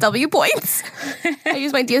my DSW points. I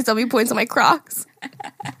use my DSW points on my Crocs.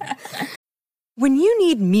 When you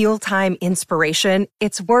need mealtime inspiration,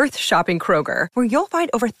 it's worth shopping Kroger, where you'll find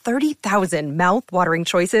over 30,000 mouth-watering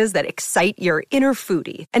choices that excite your inner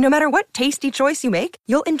foodie. And no matter what tasty choice you make,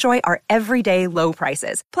 you'll enjoy our everyday low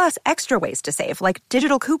prices, plus extra ways to save, like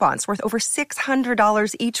digital coupons worth over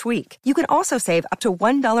 $600 each week. You can also save up to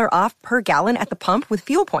 $1 off per gallon at the pump with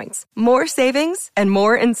fuel points. More savings and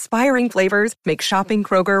more inspiring flavors make shopping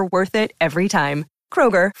Kroger worth it every time.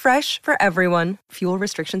 Kroger, fresh for everyone. Fuel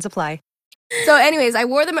restrictions apply. So anyways, I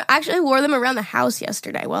wore them around the house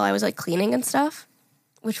yesterday while I was like cleaning and stuff,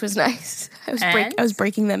 which was nice. I was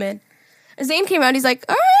breaking them in. Zane came out, he's like,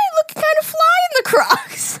 all right, looking kind of fly in the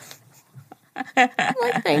Crocs. I'm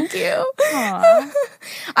like, thank you.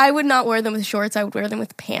 I would not wear them with shorts. I would wear them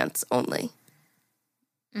with pants only.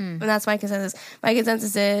 And that's my consensus. My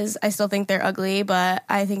consensus is I still think they're ugly, but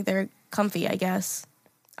I think they're comfy, I guess.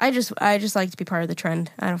 I just like to be part of the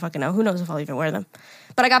trend. I don't fucking know. Who knows if I'll even wear them.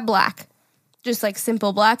 But I got black. Just like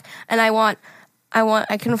simple black, and I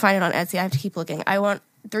couldn't find it on Etsy. I have to keep looking. I want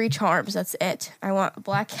 3 charms. That's it. I want a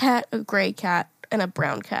black cat, a gray cat, and a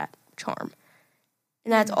brown cat charm,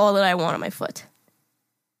 and that's all that I want on my foot.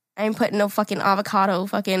 I ain't putting no fucking avocado.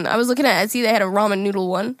 I was looking at Etsy. They had a ramen noodle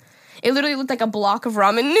one. It literally looked like a block of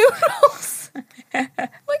ramen noodles.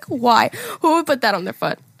 Like, why? Who would put that on their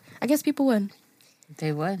foot? I guess people would.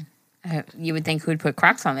 They would. You would think who'd put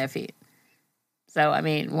Crocs on their feet. So, I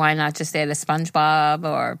mean, why not just add a SpongeBob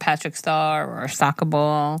or Patrick Star or a soccer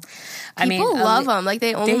ball? People love them. Like,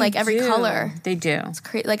 they own, like, every color. They do. It's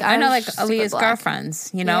crazy. Like, I know, like, Aaliyah's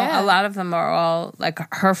girlfriends, you know? Yeah. A lot of them are all, like,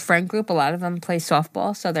 her friend group, a lot of them play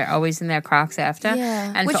softball, so they're always in their Crocs after.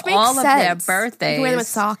 Yeah. And which for all of their birthdays. You can wear them with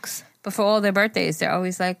socks. But for all their birthdays, they're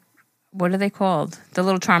always, like, what are they called? The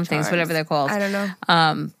little charm things, whatever they're called. I don't know.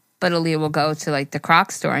 But Aaliyah will go to, like, the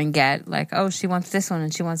Crocs store and get, like, oh, she wants this one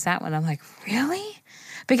and she wants that one. I'm like, really?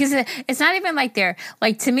 Because it's not even like they're,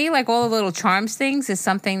 like, to me, like, all the little charms things is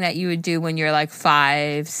something that you would do when you're, like,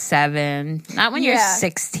 5, 7, not when you're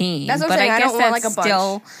 16. That's what I'm saying. I don't want, like, a bunch.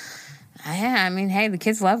 Still, yeah, I mean, hey, the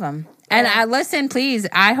kids love them. And listen, please,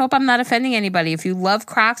 I hope I'm not offending anybody. If you love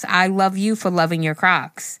Crocs, I love you for loving your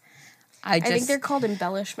Crocs. I think they're called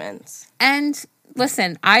embellishments. And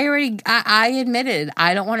listen, I admitted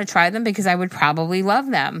I don't want to try them because I would probably love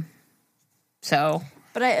them. So...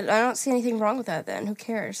 But I don't see anything wrong with that then. Who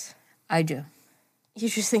cares? I do. You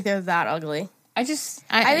just think they're that ugly? I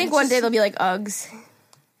think one day they'll be like Uggs.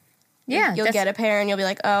 Yeah. You'll get a pair and you'll be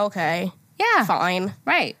like, oh, okay. Yeah. Fine.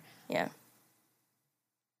 Right. Yeah.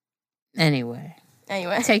 Anyway.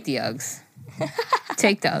 Take the Uggs.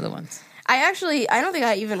 Take the other ones. I don't think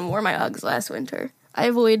I even wore my Uggs last winter. I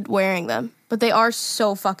avoid wearing them, but they are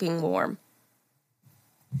so fucking warm.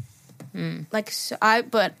 Like, so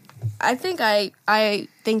but I think I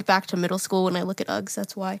think back to middle school when I look at Uggs.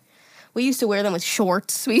 That's why. We used to wear them with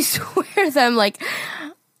shorts. We used to wear them like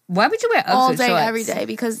why would you wear Uggs all with day, shorts? every day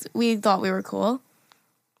because we thought we were cool.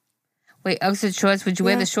 Wait, Uggs with shorts? Would you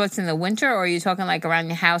wear the shorts in the winter, or are you talking like around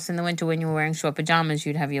your house in the winter when you were wearing short pajamas?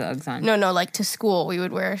 You'd have your Uggs on. No, like to school we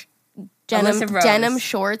would wear denim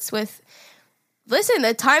shorts with. Listen,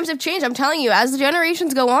 the times have changed. I'm telling you, as the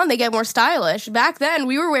generations go on, they get more stylish. Back then,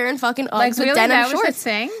 we were wearing fucking Uggs like, with really? denim That shorts. was the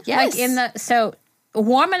thing? Yes. Like so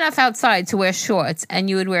warm enough outside to wear shorts, and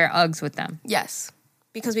you would wear Uggs with them. Yes,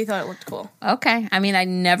 because we thought it looked cool. Okay. I mean, I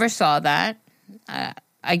never saw that.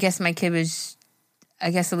 I guess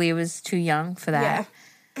Aaliyah was too young for that.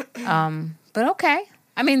 Yeah. But okay.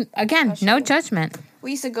 I mean, again, no judgment.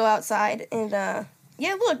 We used to go outside and,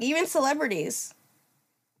 look, even celebrities.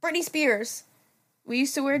 Britney Spears. We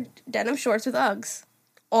used to wear denim shorts with Uggs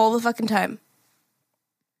all the fucking time.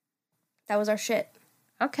 That was our shit.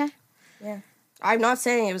 Okay. Yeah. I'm not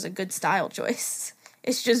saying it was a good style choice.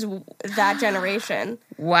 It's just that generation.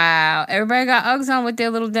 Wow. Everybody got Uggs on with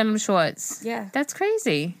their little denim shorts. Yeah. That's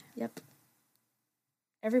crazy. Yep.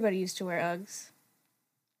 Everybody used to wear Uggs.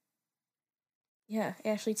 Yeah.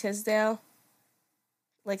 Ashley Tisdale.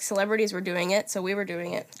 Like, celebrities were doing it, so we were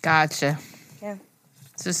doing it. Gotcha. Yeah.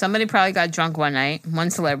 So somebody probably got drunk one night,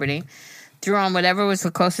 one celebrity, threw on whatever was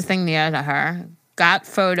the closest thing near to her, got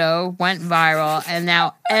photo, went viral, and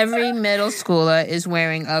now every middle schooler is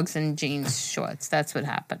wearing Uggs and jeans shorts. That's what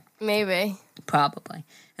happened. Maybe. Probably.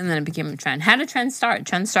 And then it became a trend. How did trends start?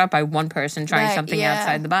 Trends start by one person trying something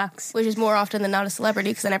outside the box. Which is more often than not a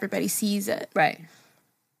celebrity because then everybody sees it. Right.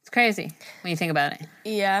 It's crazy when you think about it.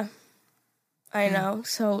 Yeah. I know.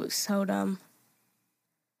 So dumb.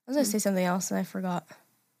 I was going to say something else and I forgot.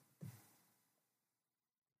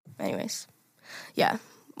 Anyways. Yeah.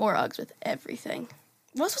 More Uggs with everything.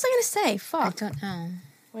 What else was I going to say? Fuck. I don't know.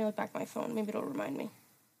 Let me look back at my phone. Maybe it'll remind me.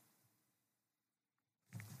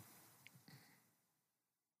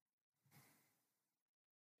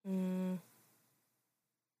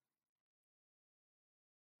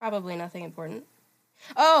 Probably nothing important.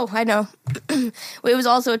 Oh, I know. It was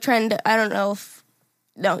also a trend. I don't know if...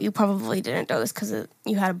 No, you probably didn't know this because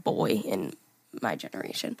you had a boy in my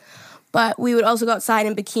generation. But we would also go outside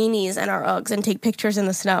in bikinis and our Uggs and take pictures in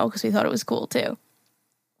the snow because we thought it was cool, too.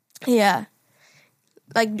 Yeah.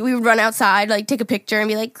 Like, we would run outside, like, take a picture and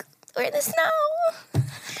be like, we're in the snow.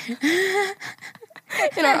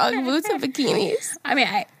 In our Ugg boots and bikinis. I mean,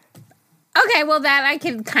 okay, well, that I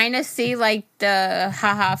can kind of see, like, the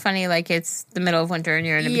haha funny, like, it's the middle of winter and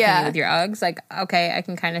you're in a bikini with your Uggs. Like, okay, I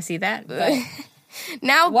can kind of see that. But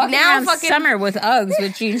now fucking summer with Uggs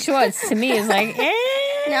with jean shorts to me is like,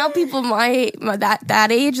 Now people my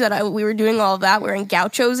that age that we were doing all of that, wearing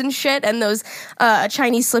gauchos and shit, and those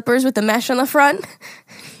Chinese slippers with the mesh on the front. You know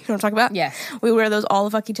what I'm talking about? Yes. We wear those all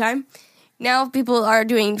the fucking time. Now people are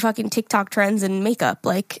doing fucking TikTok trends and makeup.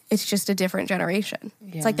 Like, it's just a different generation.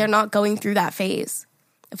 Yeah. It's like they're not going through that phase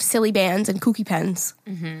of silly bands and kooky pens.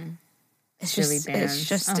 Mm-hmm. It's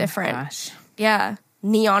just different. Gosh. Yeah.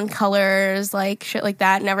 Neon colors, like shit like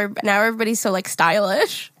that. Now everybody's so like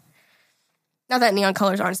stylish. Not that neon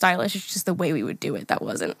colors aren't stylish. It's just the way we would do it that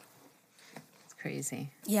wasn't. It's crazy.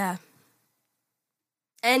 Yeah.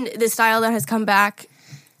 And the style that has come back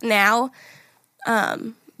now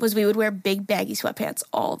was we would wear big baggy sweatpants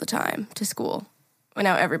all the time to school. And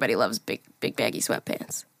now everybody loves big baggy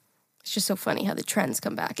sweatpants. It's just so funny how the trends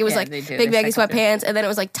come back. It was like big baggy sweatpants, and then it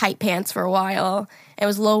was like tight pants for a while. It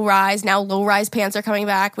was low rise. Now low rise pants are coming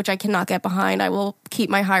back, which I cannot get behind. I will keep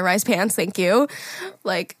my high rise pants. Thank you.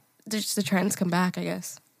 Like, just the trends come back, I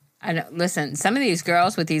guess. I know. Listen, some of these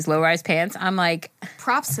girls with these low rise pants, I'm like,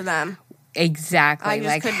 props to them. Exactly. I just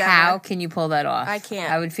like, could how never. can you pull that off? I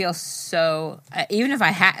can't. I would feel so. Even if I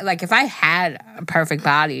had a perfect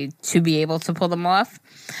body to be able to pull them off,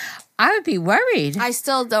 I would be worried. I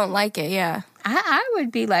still don't like it. Yeah. I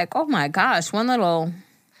would be like, oh my gosh, one little.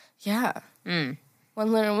 Yeah. One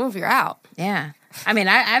little move, you're out. Yeah. I mean,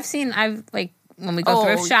 I've like, when we go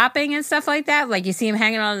thrift shopping and stuff like that, like you see him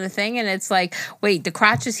hanging on the thing and it's like, wait, the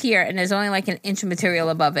crotch is here and there's only like an inch of material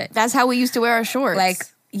above it. That's how we used to wear our shorts. Like,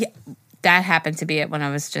 yeah, that happened to be it when I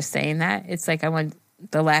was just saying that. It's like I went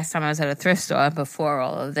the last time I was at a thrift store before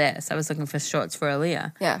all of this, I was looking for shorts for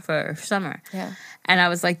Aaliyah. Yeah. For summer. Yeah. And I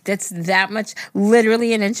was like, that's that much,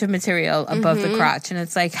 literally an inch of material above the crotch. And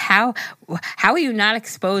it's like, how are you not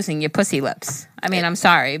exposing your pussy lips? I mean, I'm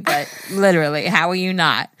sorry, but literally, how are you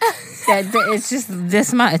not? It's just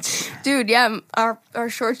this much. Dude, yeah, our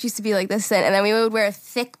shorts used to be like this thin, and then we would wear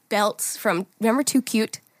thick belts from, remember Too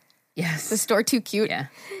Cute? Yes. The store Too Cute? Yeah.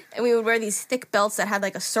 And we would wear these thick belts that had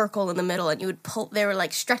like a circle in the middle, and you would pull, they were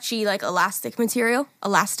like stretchy, like elastic material.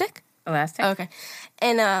 Elastic? Elastic? Okay.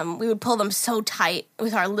 And we would pull them so tight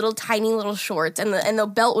with our little tiny little shorts, and the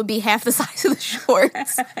belt would be half the size of the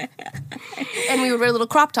shorts. And we would wear little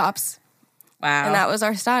crop tops. Wow. And that was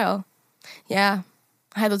our style. Yeah.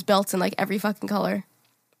 I had those belts in like every fucking color.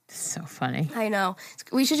 So funny. I know.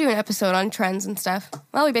 We should do an episode on trends and stuff.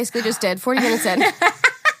 Well, we basically just did. 40 minutes in.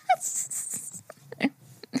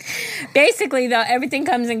 Basically, though, everything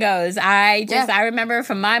comes and goes. I remember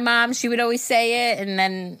from my mom, she would always say it. And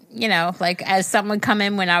then, you know, like as someone would come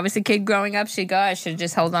in when I was a kid growing up, she'd go, I should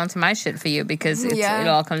just hold on to my shit for you because it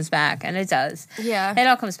all comes back. And it does. Yeah. It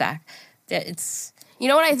all comes back. It's... You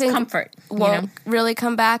know what I think comfort won't really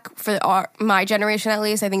come back for my generation at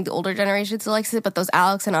least. I think the older generation still likes it, but those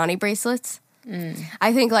Alex and Ani bracelets.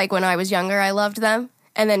 I think like when I was younger, I loved them,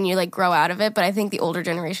 and then you like grow out of it. But I think the older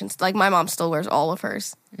generations, like my mom, still wears all of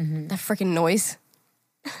hers. That freaking noise,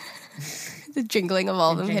 the jingling of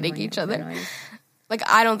all of them hitting each other. Like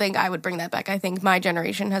I don't think I would bring that back. I think my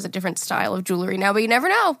generation has a different style of jewelry now, but you never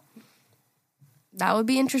know. That would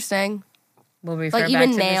be interesting. We'll refer like back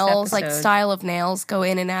even to nails, this like episode. style of nails go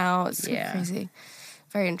in and out. It's so Yeah. crazy.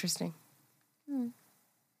 Very interesting. Well,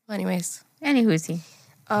 anyways, Anywhoosy.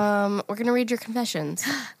 we're gonna read your confessions.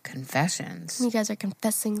 Confessions. You guys are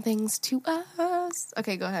confessing things to us.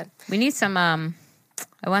 Okay, go ahead. We need some, I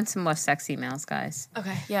want some more sex emails, guys.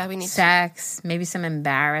 Okay, yeah, we need Sex, maybe some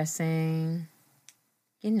embarrassing,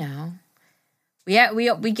 you know. We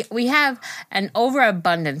have an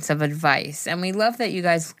overabundance of advice, and we love that you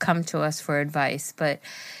guys come to us for advice. But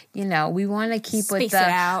you know, we want to keep with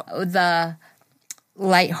the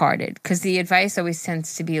lighthearted, because the advice always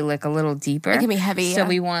tends to be like a little deeper. It can be heavy, so yeah.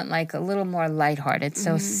 we want like a little more lighthearted.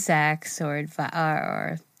 So sex or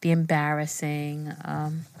the embarrassing.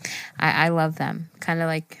 I love them. Kind of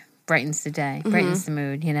like brightens the day, brightens the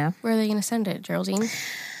mood. You know. Where are they gonna send it, Geraldine?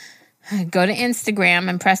 Go to Instagram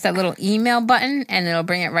and press that little email button, and it'll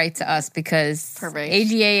bring it right to us because Perfect.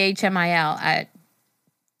 AGAHMIL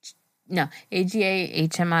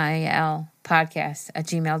podcast at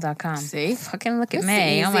gmail.com. See? Fucking look at That's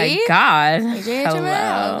me. easy. Oh my God. HML.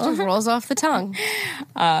 Hello. Just rolls off the tongue.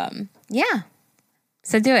 Yeah.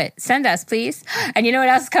 So do it. Send us, please. And you know what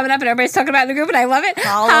else is coming up and everybody's talking about in the group and I love it?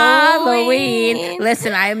 Halloween.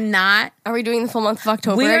 Listen, I am not. Are we doing the full month of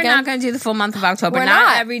October We are again? not going to do the full month of October. We're not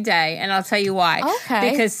not. every day. And I'll tell you why. Okay.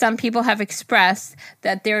 Because some people have expressed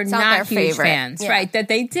that they're not not their huge favorite. fans. Yeah. Right. That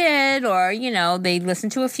they did, or, you know, they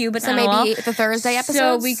listened to a few, but So not all. maybe the Thursday episodes?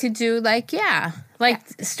 So we could do like,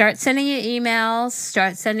 start sending your emails,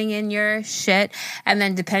 start sending in your shit. And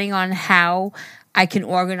then depending on how I can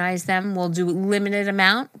organize them, we'll do limited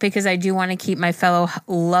amount because I do want to keep my fellow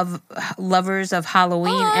lovers of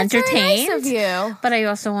Halloween that's entertained. very nice of you. But I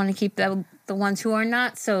also want to keep the ones who are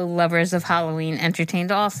not so lovers of Halloween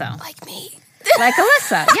entertained also. Like me. Like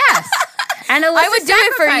Alyssa, yes. And Alyssa I would do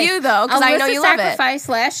it for sacrificed. you, though, 'cause I know you love it. sacrificed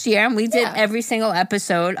last year, and we did every single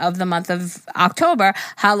episode of the month of October,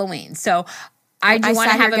 Halloween. So I do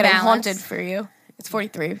want to have a getting balance. haunted for you. It's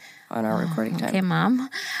 43 on our recording time. Okay, Mom.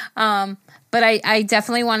 But I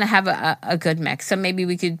definitely want to have a good mix. So maybe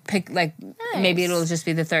we could pick, like, maybe it'll just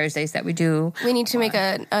be the Thursdays that we do. We need to make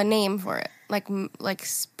a name for it, like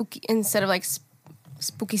spooky, instead of like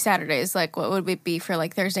spooky Saturdays. Like, what would it be for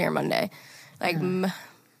like Thursday or Monday? Like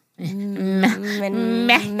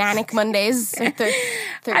manic Mondays. Or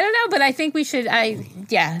I don't know, but I think we should.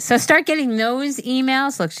 So start getting those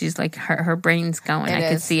emails. Look, she's like her brain's going. I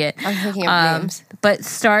could see it. I'm thinking of names. But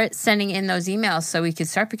start sending in those emails so we could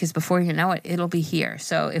start, because before you know it, it'll be here.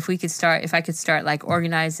 So if I could start like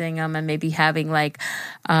organizing them and maybe having like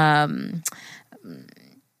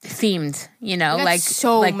themed, you know, We got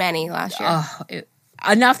so many last year.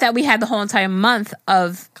 Enough that we had the whole entire month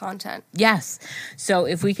of Content. Yes. So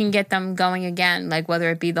if we can get them going again, like whether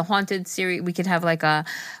it be the haunted series, we could have like a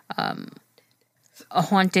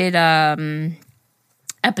haunted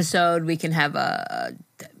episode. We can have I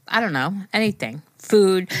don't know, anything,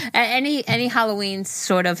 food, any Halloween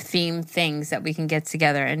sort of theme things that we can get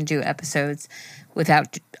together and do episodes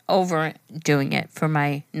without overdoing it for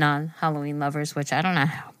my non-Halloween lovers, which I don't know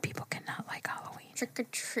how people cannot like Halloween. Trick or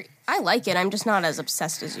treat. I like it. I'm just not as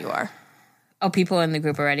obsessed as you are. Oh, people in the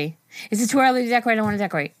group already. Is it too early to decorate? I want to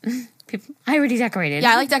decorate. I already decorated.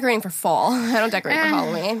 Yeah, I like decorating for fall. I don't decorate for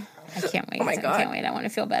Halloween. I can't wait. Oh my God. I can't wait. I want to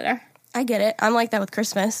feel better. I get it. I'm like that with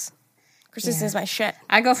Christmas. Christmas is my shit.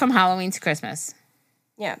 I go from Halloween to Christmas.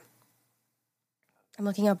 Yeah. I'm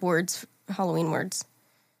looking up words, Halloween words.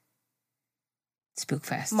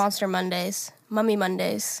 Spookfest. Monster Mondays. Mummy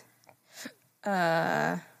Mondays.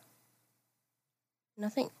 Nothing.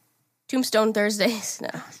 Tombstone Thursdays. No.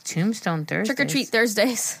 Tombstone Thursdays. Trick or Treat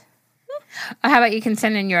Thursdays. How about you can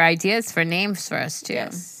send in your ideas for names for us too?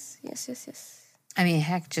 Yes. I mean,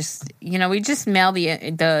 heck, just we just mail the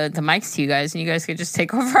mics to you guys, and you guys could just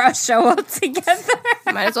take over our show altogether.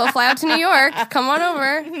 Might as well fly out to New York. Come on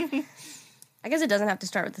over. I guess it doesn't have to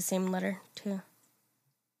start with the same letter, too.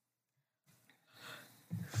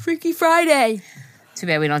 Freaky Friday. Too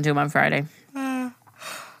bad we don't do them on Friday. All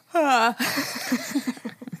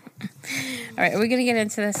right, are we gonna get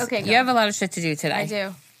into this? Okay, you have a lot of shit to do today. I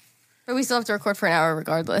do. But we still have to record for an hour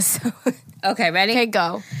regardless. Okay, ready? Okay,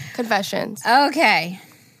 go. Confessions. Okay.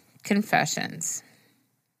 Confessions.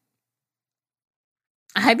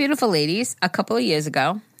 Hi, beautiful ladies. A couple of years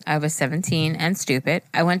ago, I was 17 and stupid.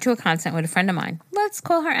 I went to a concert with a friend of mine. Let's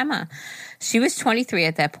call her Emma. She was 23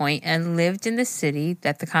 at that point and lived in the city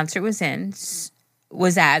that the concert was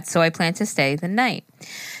at, so I planned to stay the night.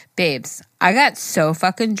 Babes, I got so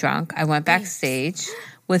fucking drunk, I went backstage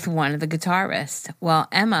with one of the guitarists while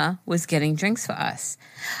Emma was getting drinks for us.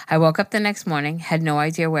 I woke up the next morning, had no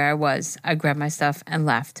idea where I was. I grabbed my stuff and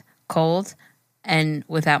left, cold and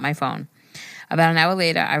without my phone. About an hour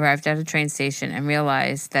later, I arrived at a train station and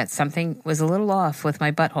realized that something was a little off with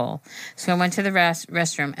my butthole. So I went to the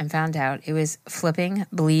restroom and found out it was flipping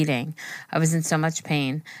bleeding. I was in so much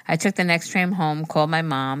pain. I took the next train home, called my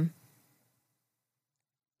mom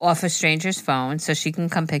off a stranger's phone so she can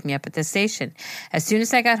come pick me up at the station. As soon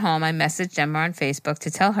as I got home, I messaged Emma on Facebook to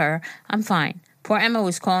tell her I'm fine. Poor Emma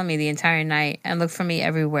was calling me the entire night and looked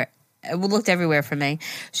everywhere for me.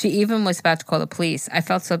 She even was about to call the police. I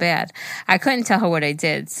felt so bad. I couldn't tell her what I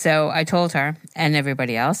did, so I told her, and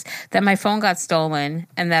everybody else, that my phone got stolen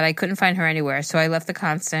and that I couldn't find her anywhere. So I left the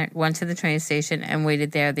concert, went to the train station, and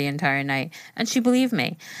waited there the entire night. And she believed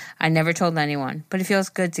me. I never told anyone, but it feels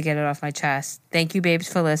good to get it off my chest. Thank you,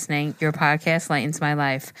 babes, for listening. Your podcast lightens my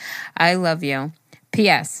life. I love you.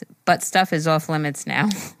 P.S. Butt stuff is off limits now.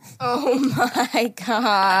 Oh, my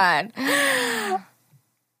God.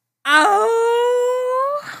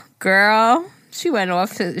 Oh, girl, she went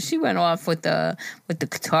off with the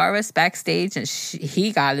guitarist backstage, and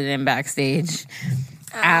he got it in backstage.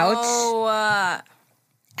 Ouch! Oh,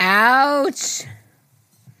 ouch!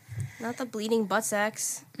 Not the bleeding butt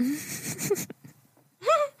sex.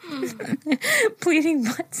 Bleeding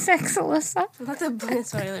butt sex, Alyssa. Not the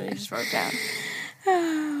that's what I literally just wrote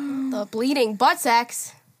down. The bleeding butt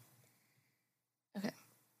sex. Okay.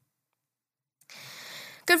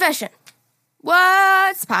 Confession.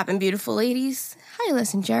 What's poppin', beautiful ladies? Hi,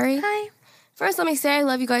 listen, Jerry. Hi. First, let me say I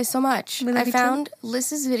love you guys so much. We love I you found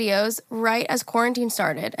Liz's videos right as quarantine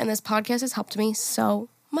started, and this podcast has helped me so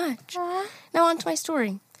much. Aww. Now on to my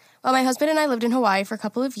story. Well, my husband and I lived in Hawaii for a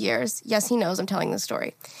couple of years. Yes, he knows I'm telling this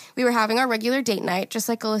story. We were having our regular date night, just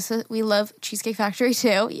like Alyssa. We love Cheesecake Factory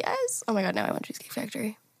too. Yes. Oh my God, now I want Cheesecake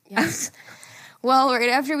Factory. Yes. Well, right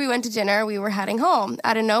after we went to dinner, we were heading home.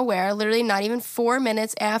 Out of nowhere, literally not even 4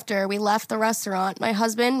 minutes after we left the restaurant, my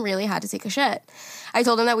husband really had to take a shit. I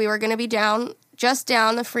told him that we were going to be just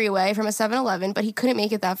down the freeway from a 7-Eleven, but he couldn't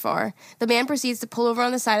make it that far. The man proceeds to pull over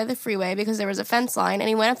on the side of the freeway because there was a fence line, and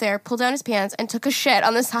he went up there, pulled down his pants, and took a shit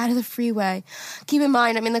on the side of the freeway. Keep in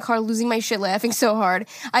mind, I'm in the car losing my shit laughing so hard.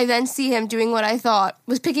 I then see him doing what I thought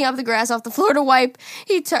was picking up the grass off the floor to wipe.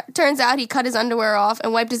 Turns out he cut his underwear off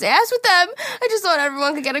and wiped his ass with them. I just thought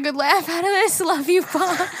everyone could get a good laugh out of this. Love you,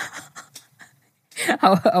 Bob.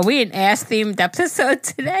 Are we an ass-themed episode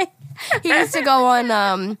today? He needs to go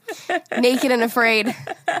on Naked and Afraid.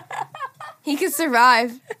 He can survive.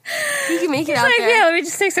 He can make it out there. Yeah, let me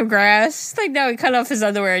just take some grass. Like, no, he cut off his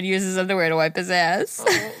underwear and used his underwear to wipe his ass.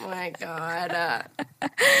 Oh, my God.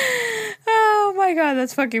 Oh, my God,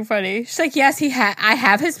 that's fucking funny. She's like, yes, I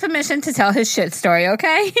have his permission to tell his shit story,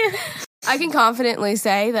 okay? I can confidently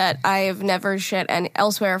say that I have never shit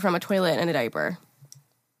elsewhere from a toilet and a diaper.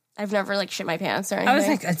 I've never, shit my pants or anything. I was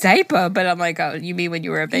like, a diaper? But I'm like, oh, you mean when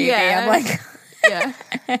you were a baby? Yeah. I'm like... Yeah.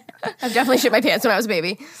 I've definitely shit my pants when I was a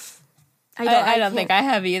baby. I don't think I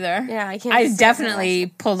have either. Yeah, I can't. I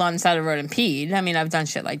definitely pulled on the side of the road and peed. I mean, I've done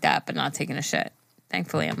shit like that, but not taking a shit.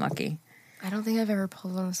 Thankfully, I'm lucky. I don't think I've ever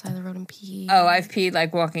pulled on the side of the road and peed. Oh, I've peed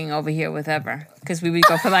like walking over here with Ever because we would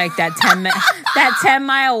go for like that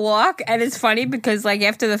 10-mile walk, and it's funny because like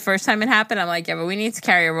after the first time it happened, I'm like, yeah, but we need to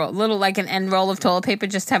carry a little like an end roll of toilet paper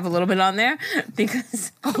just to have a little bit on there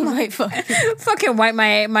because Oh my fucking wipe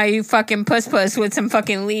my fucking puss with some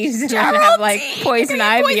fucking leaves and I'm gonna have like poison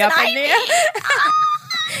ivy up in there.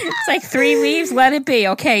 It's like 3 leaves, let it be.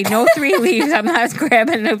 Okay, no 3 leaves. I'm not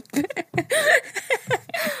grabbing them.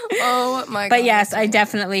 Oh my god. But yes, I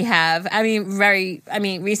definitely have.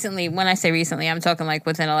 Recently, when I say recently, I'm talking like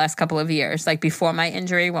within the last couple of years. Like before my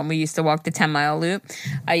injury, when we used to walk the 10-mile loop,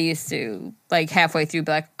 I used to like halfway through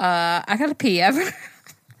be like, I gotta pee, Ever.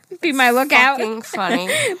 Be my lookout. Fucking funny.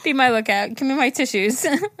 Be my lookout. Give me my tissues.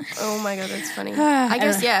 Oh my god, that's funny. I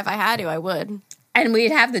guess, yeah, if I had to, I would. And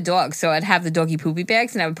we'd have the dog, so I'd have the doggy poopy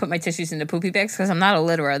bags, and I would put my tissues in the poopy bags because I'm not a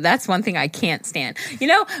litterer. That's one thing I can't stand. You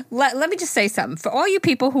know, let me just say something. For all you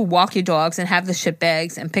people who walk your dogs and have the shit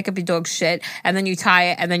bags and pick up your dog's shit, and then you tie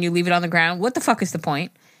it, and then you leave it on the ground, what the fuck is the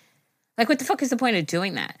point? Like, what the fuck is the point of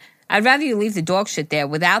doing that? I'd rather you leave the dog shit there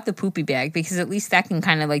without the poopy bag because at least that can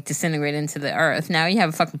kind of like disintegrate into the earth. Now you have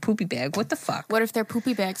a fucking poopy bag. What the fuck? What if their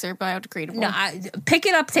poopy bags are biodegradable? No, pick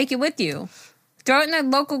it up, take it with you. Throw it in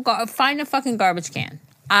the local, find a fucking garbage can.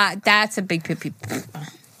 That's a big pee.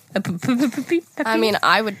 I mean,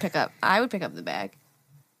 I would pick up the bag.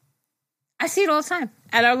 I see it all the time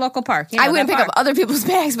at our local park. You know, I wouldn't pick up other people's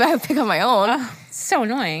bags, but I would pick up my own. It's so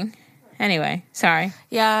annoying. Anyway, sorry.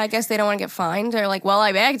 Yeah, I guess they don't want to get fined. They're like, well,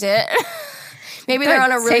 I bagged it. Maybe they're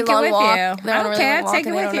on a really long walk. I don't care. Take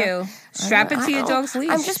it with you. Strap it to your dog's leash.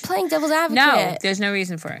 I'm just playing devil's advocate. No, there's no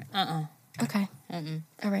reason for it. Okay.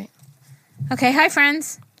 All right. Okay, hi,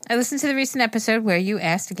 friends. I listened to the recent episode where you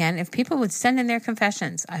asked again if people would send in their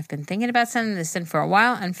confessions. I've been thinking about sending this in for a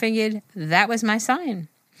while and figured that was my sign.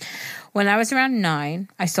 When I was around 9,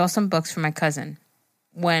 I stole some books from my cousin.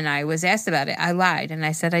 When I was asked about it, I lied and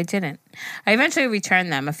I said I didn't. I eventually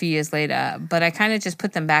returned them a few years later, but I kind of just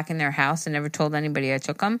put them back in their house and never told anybody I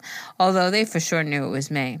took them, although they for sure knew it was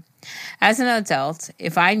me. As an adult,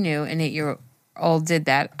 if I knew an 8-year-old did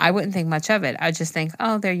that, I wouldn't think much of it. I'd just think,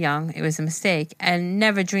 oh, they're young, it was a mistake, and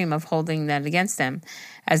never dream of holding that against them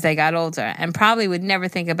as they got older, and probably would never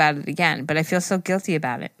think about it again, but I feel so guilty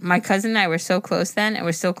about it. My cousin and I were so close then, and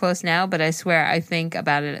we're still close now, but I swear I think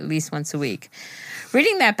about it at least once a week.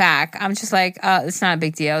 Reading that back, I'm just like, it's not a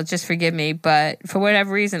big deal, just forgive me, but for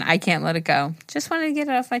whatever reason, I can't let it go. Just wanted to get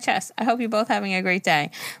it off my chest. I hope you're both having a great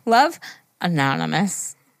day. Love,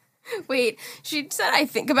 Anonymous. Wait, she said I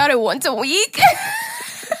think about it once a week?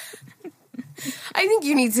 I think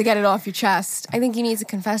you need to get it off your chest. I think you need to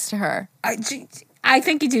confess to her. I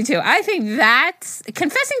think you do too. I think that's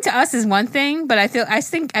confessing to us is one thing, but I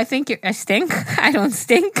stink. I don't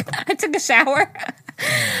stink. I took a shower.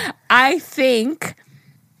 I think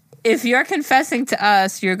if you're confessing to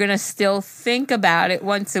us, you're going to still think about it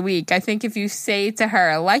once a week. I think if you say to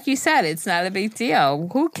her, like you said, it's not a big deal.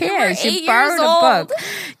 Who cares? You borrowed a book.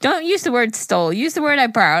 Don't use the word stole. Use the word I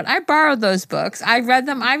borrowed. I borrowed those books. I read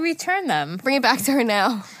them. I returned them. Bring it back to her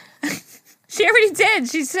now. She already did.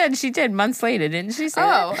 She said she did months later, didn't she? Say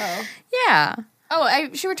that? Yeah.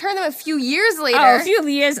 She returned them a few years later. Oh, a few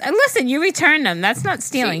years. And listen, you returned them. That's not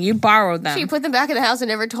stealing. You borrowed them. She put them back in the house and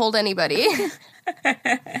never told anybody.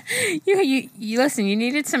 You listen, you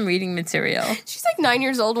needed some reading material. She's like 9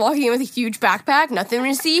 years old walking in with a huge backpack. Nothing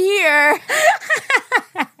to see here.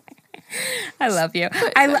 I love you.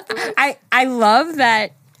 I love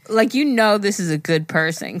that. Like, you know this is a good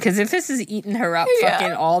person. Because if this is eating her up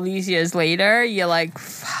fucking all these years later, you're like,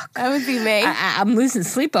 fuck. That would be me. I'm losing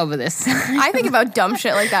sleep over this. I think about dumb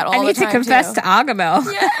shit like that all the time, I need to confess to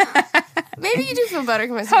Agamo. Yeah. Maybe you do feel better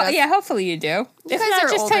confessing to us. Yeah, hopefully you do. If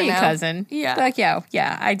not, just tell your cousin. Yeah. Be like,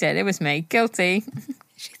 yeah, I did. It was me. Guilty.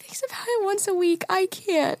 She thinks about it once a week. I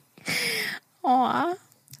can't. Aw.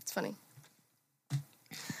 That's funny.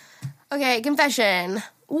 Okay, confession.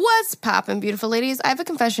 What's poppin', beautiful ladies? I have a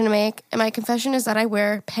confession to make, and my confession is that I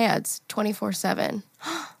wear pads 24/7.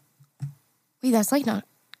 Wait, that's like not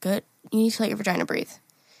good. You need to let your vagina breathe.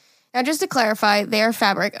 Now, just to clarify, they are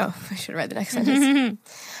fabric. Oh, I should have read the next sentence.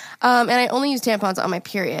 And I only use tampons on my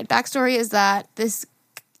period. Backstory is that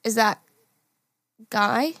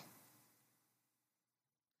guy.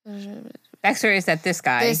 Backstory is that this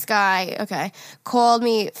guy, okay, called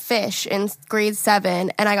me fish in grade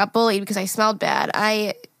 7, and I got bullied because I smelled bad.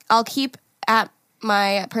 I'll keep at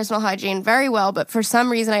my personal hygiene very well, but for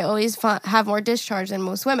some reason I always have more discharge than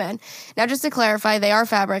most women. Now, just to clarify, they are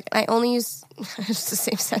fabric. I only use it's the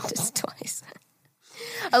same sentence twice.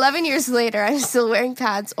 11 years later, I'm still wearing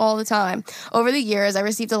pads all the time. Over the years, I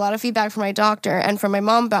received a lot of feedback from my doctor and from my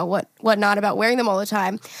mom about whatnot about wearing them all the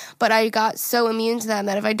time. But I got so immune to them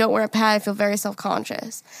that if I don't wear a pad, I feel very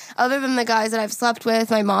self-conscious. Other than the guys that I've slept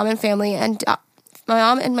with, my mom and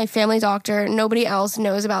my family doctor, nobody else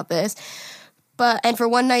knows about this. And for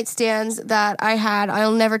one night stands that I had,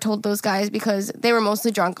 I'll never told those guys because they were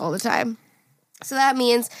mostly drunk all the time. So that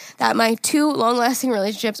means that my 2 long-lasting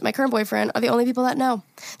relationships, my current boyfriend, are the only people that know.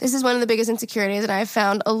 This is one of the biggest insecurities, and I have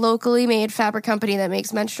found a locally made fabric company that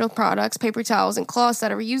makes menstrual products, paper towels, and cloths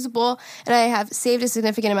that are reusable, and I have saved a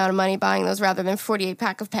significant amount of money buying those rather than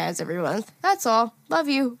 48-pack of pads every month. That's all. Love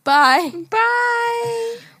you. Bye.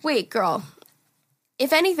 Bye. Wait, girl.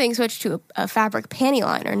 If anything, switch to a fabric panty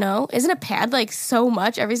liner, no? Isn't a pad, like, so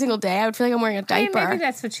much every single day? I would feel like I'm wearing a diaper. I mean, maybe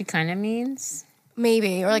that's what she kind of means.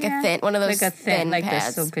 Maybe, or like a thin, one of those like a thin like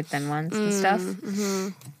pads. those super thin ones and stuff. Mm-hmm.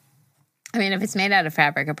 I mean, if it's made out of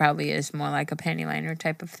fabric, it probably is more like a panty liner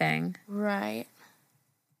type of thing. Right.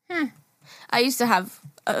 I used to have,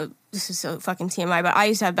 this is so fucking TMI, but I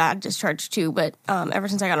used to have bad discharge too, but ever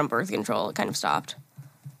since I got on birth control, it kind of stopped.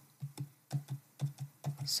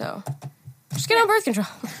 So, just get on birth control.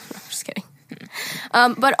 I'm just kidding.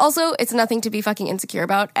 But also, it's nothing to be fucking insecure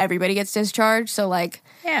about. Everybody gets discharged, so like...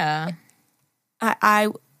 Yeah. I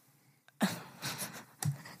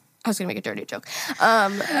was gonna make a dirty joke.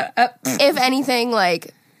 If anything,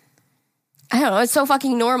 like, I don't know, it's so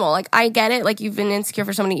fucking normal. Like, I get it. Like, you've been insecure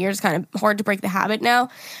for so many years, kind of hard to break the habit now.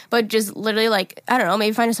 But just literally, like, I don't know,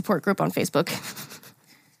 maybe find a support group on Facebook.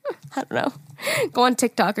 I don't know. Go on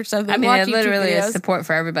TikTok or something. I mean, watch it literally YouTube videos. is support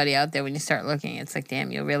for everybody out there when you start looking. It's like,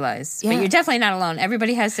 damn, you'll realize. Yeah. But you're definitely not alone.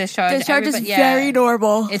 Everybody has discharge. Discharge is very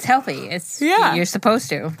normal. It's healthy. You're supposed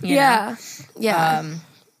to. You know? Yeah.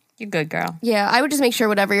 You're good, girl. Yeah, I would just make sure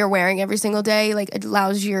whatever you're wearing every single day, like, it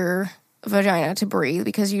allows your vagina to breathe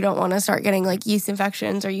because you don't want to start getting, like, yeast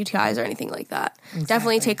infections or UTIs or anything like that. Exactly.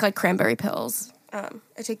 Definitely take, like, cranberry pills. I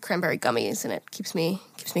take cranberry gummies and it keeps me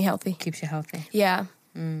healthy. Keeps you healthy. Yeah.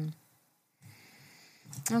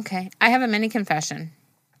 Okay. I have a mini confession.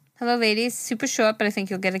 Hello, ladies. Super short, but I think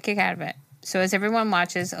you'll get a kick out of it. So as everyone who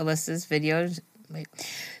watches Alyssa's video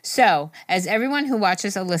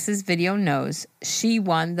knows, she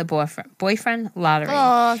won the boyfriend lottery.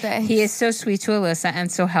 Oh, thanks. He is so sweet to Alyssa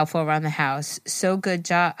and so helpful around the house. So good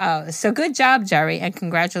job, Jerry, and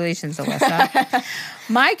congratulations, Alyssa.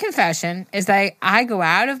 My confession is that I go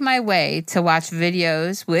out of my way to watch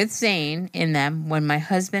videos with Zane in them when my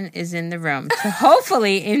husband is in the room to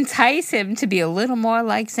hopefully entice him to be a little more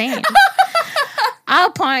like Zane.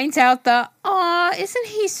 I'll point out "Aw, isn't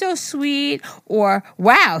he so sweet?" or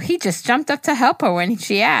 "Wow, he just jumped up to help her when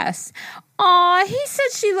she asked." "Aw, he said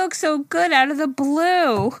she looked so good out of the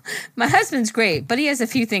blue." My husband's great, but he has a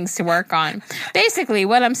few things to work on. Basically,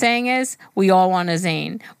 what I'm saying is, we all want a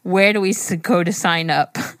Zane. Where do we go to sign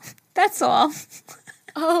up? That's all.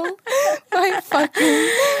 Oh my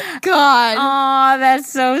fucking God. Aw, that's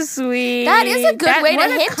so sweet. That is a good way to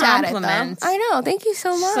hint compliment. at it, though. I know. Thank you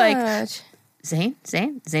so much. Like, Zane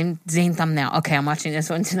thumbnail. Okay, I'm watching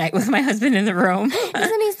this one tonight with my husband in the room.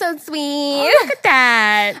 Isn't he so sweet? Oh, look at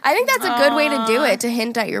that. I think that's a good way to do it, to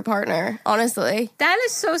hint at your partner, honestly. That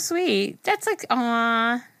is so sweet. That's like,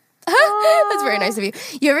 aw. That's very nice of you.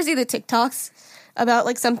 You ever see the TikToks about,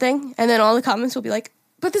 like, something, and then all the comments will be like,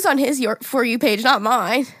 put this on his For You page, not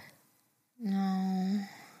mine. No.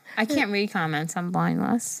 I can't read comments. I'm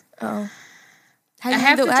blindless. Oh.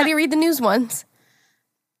 How do you read the news ones?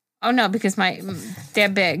 Oh, no, because they're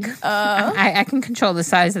big. I can control the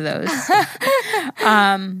size of those.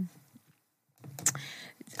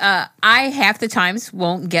 I half the times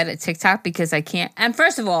won't get at TikTok because I can't. And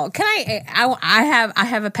first of all, I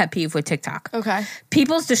have a pet peeve with TikTok. Okay.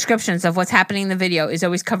 People's descriptions of what's happening in the video is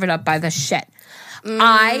always covered up by the shit.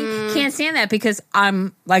 I can't stand that because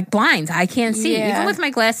I'm like blind. I can't see. Yeah. Even with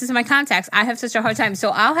my glasses and my contacts, I have such a hard time.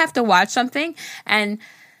 So I'll have to watch something, and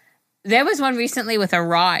there was one recently with a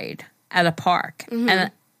ride at a park,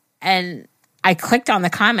 and I clicked on the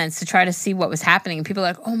comments to try to see what was happening. And people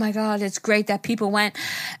are like, "Oh my God, it's great that people went."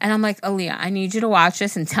 And I'm like, "Aaliyah, I need you to watch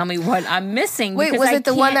this and tell me what I'm missing." Wait, was it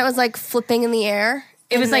the one that was like flipping in the air?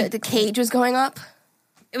 It was like the cage was going up.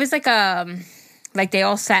 It was like they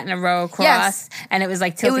all sat in a row across, and it was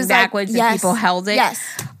like tilting backwards, and people held it. Yes,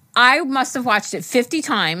 I must have watched it 50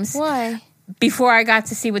 times. Why? Before I got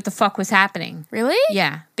to see what the fuck was happening. Really?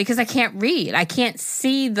 Yeah, because I can't read. I can't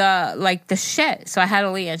see the shit. So I had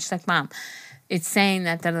Aaliyah, and she's like, "Mom, it's saying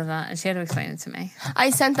that da-da-da," and she had to explain it to me. I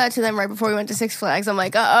sent that to them right before we went to Six Flags. I'm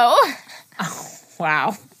like, uh-oh. Oh,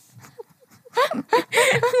 wow.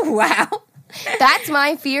 Wow. That's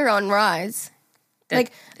my fear on rides.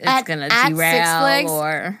 Like it's gonna derail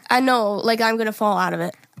or I know, like I'm gonna fall out of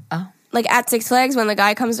it. Oh. Like at Six Flags when the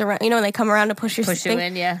guy comes around, when they come around to push your push you thing,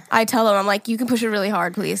 in, yeah. I tell them, I'm like, you can push it really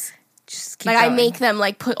hard, please. Just keep Like going. I make them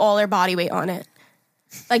like put all their body weight on it.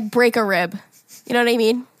 Like break a rib. You know what I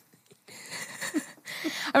mean?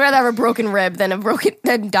 I'd rather have a broken rib than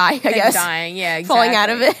die, I guess. Dying, yeah, exactly. Falling out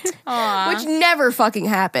of it. Aw. Which never fucking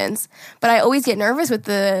happens. But I always get nervous with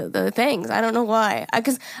the things. I don't know why.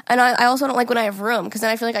 I also don't like when I have room, because then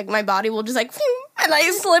I feel like my body will just like, and I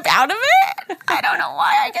slip out of it. I don't know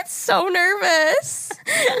why. I get so nervous.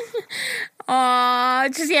 Aw,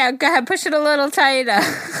 just, yeah, go ahead, push it a little tighter.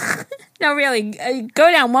 No, really,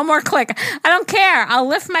 go down one more click. I don't care. I'll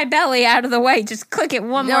lift my belly out of the way. Just click it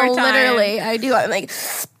one more time. No, literally, I do. I'm like,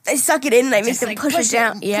 I suck it in and I make Just them like, push it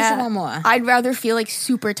down. Push it one more. I'd rather feel like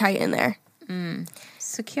super tight in there.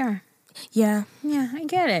 Secure. Yeah. Yeah, I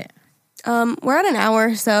get it. We're at an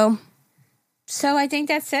hour, so So I think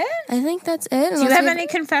that's it. I think that's it. Do you have any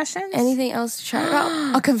confessions? anything else to chat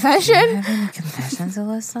about? A confession? Have any confessions,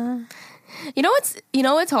 Alyssa? You know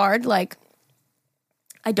what's hard? Like,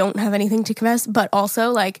 I don't have anything to confess, but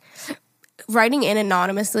also like writing in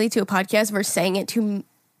anonymously to a podcast versus saying it to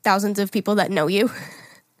thousands of people that know you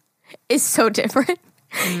is so different.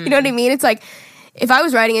 You know what I mean? It's like if I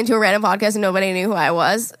was writing into a random podcast and nobody knew who I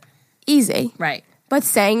was, easy. Right. But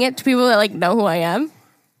saying it to people that like know who I am,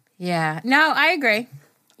 Yeah. No, I agree.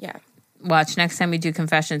 yeah. Watch, next time we do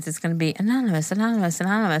confessions, it's going to be anonymous. It's going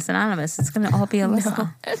to all be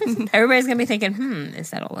Alyssa. Everybody's going to be thinking,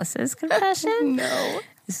 is that Alyssa's confession? No.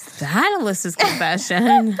 Is that Alyssa's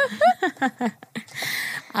confession?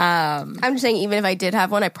 I'm just saying, even if I did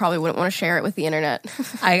have one, I probably wouldn't want to share it with the internet.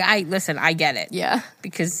 I listen, I get it. Yeah.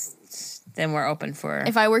 Because then we're open for...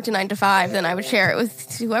 If I worked a 9 to 5, then I would share it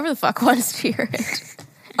with whoever the fuck wants to hear it.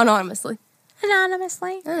 Anonymously.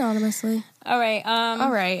 Anonymously. All right.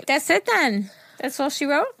 All right. That's it then. That's all she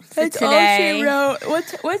wrote for That's today. all she wrote.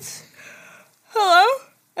 What's hello?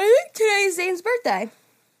 I think today is Zane's birthday.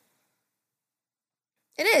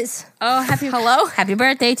 It is. Oh, Hello? Happy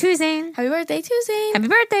birthday to Zane. Happy birthday to Zane. Happy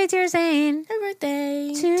birthday, dear Zane. Happy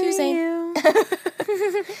birthday To Zane. you.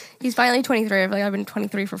 He's finally 23. I feel like I've been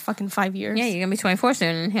 23 for fucking 5 years. Yeah, you're going to be 24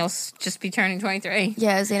 soon, and he'll just be turning 23.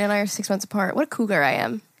 Yeah, Zane and I are 6 months apart. What a cougar I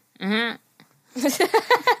am.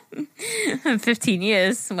 15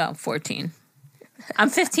 years. Well, 14. I'm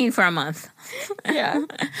 15 for a month. Yeah.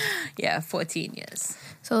 Yeah, 14 years.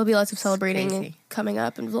 So there'll be lots of celebrating and crazy. coming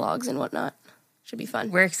up and vlogs and whatnot. Should be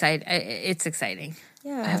fun. We're excited. It's exciting.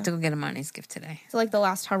 Yeah. I have to go get a Monty's gift today. It's like the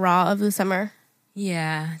last hurrah of the summer.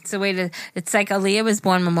 Yeah, it's a way to. It's like Aaliyah was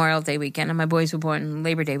born Memorial Day weekend, and my boys were born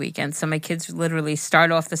Labor Day weekend. So my kids literally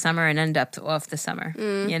start off the summer and end up off the summer.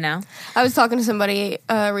 You know, I was talking to somebody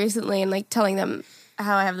recently and like telling them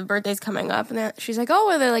how I have the birthdays coming up, and she's like,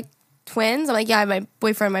 "Oh, are they like twins?" I'm like, "Yeah, my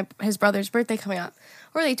boyfriend, his brother's birthday coming up."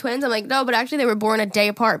 Were they twins? I'm like, "No, but actually they were born a day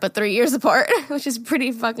apart, but 3 years apart," which is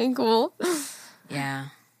pretty fucking cool. yeah.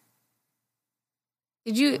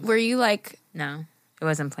 Were you like, No, it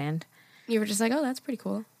wasn't planned. you were just like, "Oh, that's pretty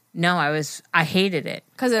cool," No, I hated it.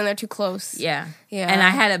 because then they're too close. Yeah. Yeah. And I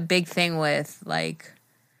had a big thing with, like,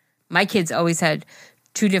 my kids always had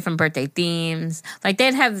 2 different birthday themes. Like,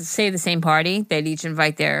 they'd have, say, the same party. They'd each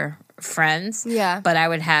invite their friends. Yeah. But I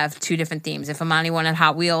would have 2 different themes. If Amani wanted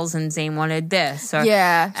Hot Wheels and Zane wanted this. Or,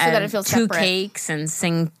 Yeah, so that and it feels 2 separate. cakes and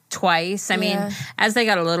sing twice. I mean, Yeah. as they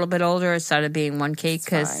got a little bit older, it started being 1 cake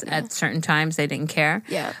because fine, at certain times they didn't care.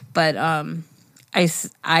 Yeah. But,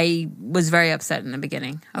 I was very upset in the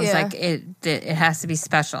beginning. I was Yeah. like, it has to be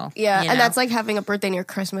special. Yeah, you and know? that's like having a birthday near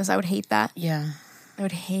Christmas. I would hate that. Yeah. I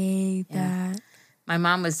would hate that. My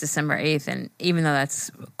mom was December 8th, and even though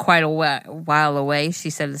that's quite a while away, she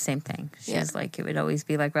said the same thing. She was like, it would always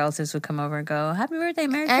be like relatives would come over and go, "Happy birthday,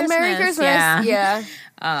 Merry And Christmas." Merry Christmas. Yeah.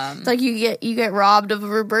 It's like you get robbed of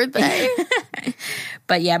her birthday.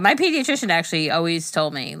 But yeah, my pediatrician actually always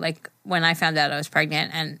told me, like, when I found out I was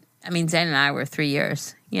pregnant, and I mean, Zane and I were 3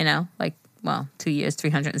 years, you know, like, well, 2 years,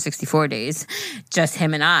 364 days, just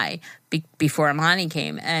him and I, before Amani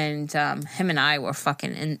came. And him and I were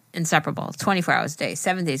fucking inseparable, 24 hours a day,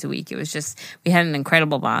 7 days a week. It was just, we had an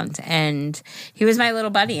incredible bond. And he was my little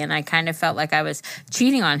buddy, and I kind of felt like I was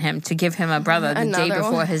cheating on him to give him a brother the day Another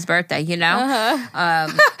before one. his birthday, you know?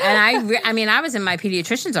 And I mean, I was in my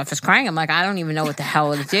pediatrician's office crying. I'm like, I don't even know what the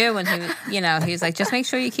hell to do. And he, you know, he's like, just make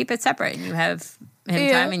sure you keep it separate and you have him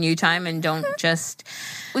Yeah. time and you time, and don't just...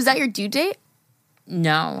 Was that your due date?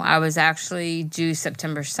 No, I was actually due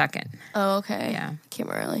September 2nd. Oh, okay. Yeah. Came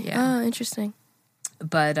early. Yeah. Oh, interesting.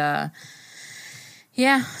 But,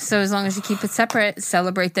 Yeah, so as long as you keep it separate,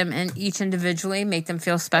 celebrate them each individually, make them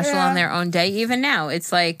feel special on their own day. Even now,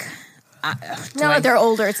 it's like... now that they're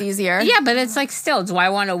older, it's easier. Yeah, but it's like still, do I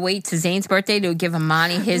want to wait to Zane's birthday to give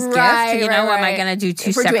Imani his gift? Right, Am I going to do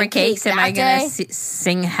two separate cakes? Am I going to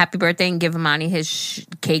sing happy birthday and give Imani his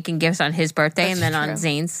cake and gifts on his birthday and then on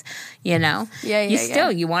Zane's, you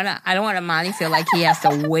want to, I don't want Imani to feel like he has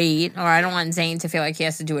to wait, or I don't want Zane to feel like he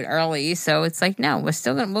has to do it early. So it's like, no, we'll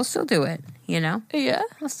still do it, Yeah.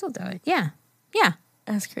 We'll still do it. Yeah. Yeah.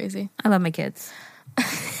 That's crazy. I love my kids.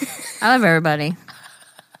 I love everybody.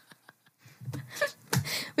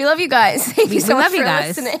 We love you guys. Thank you so much love you for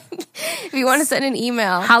guys. listening. If you want to send an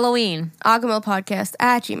email, Halloween.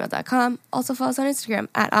 agahmilpodcast@gmail.com. Also follow us on Instagram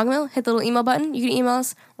 @agahmil. Hit the little email button. You can email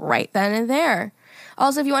us right then and there.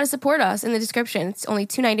 Also, if you want to support us, in the description, it's only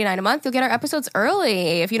 $2.99 a month. You'll get our episodes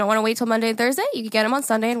early. If you don't want to wait till Monday and Thursday, you can get them on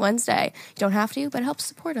Sunday and Wednesday. You don't have to, but it helps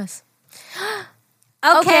support us.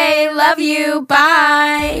 Okay, love you.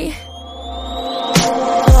 Bye.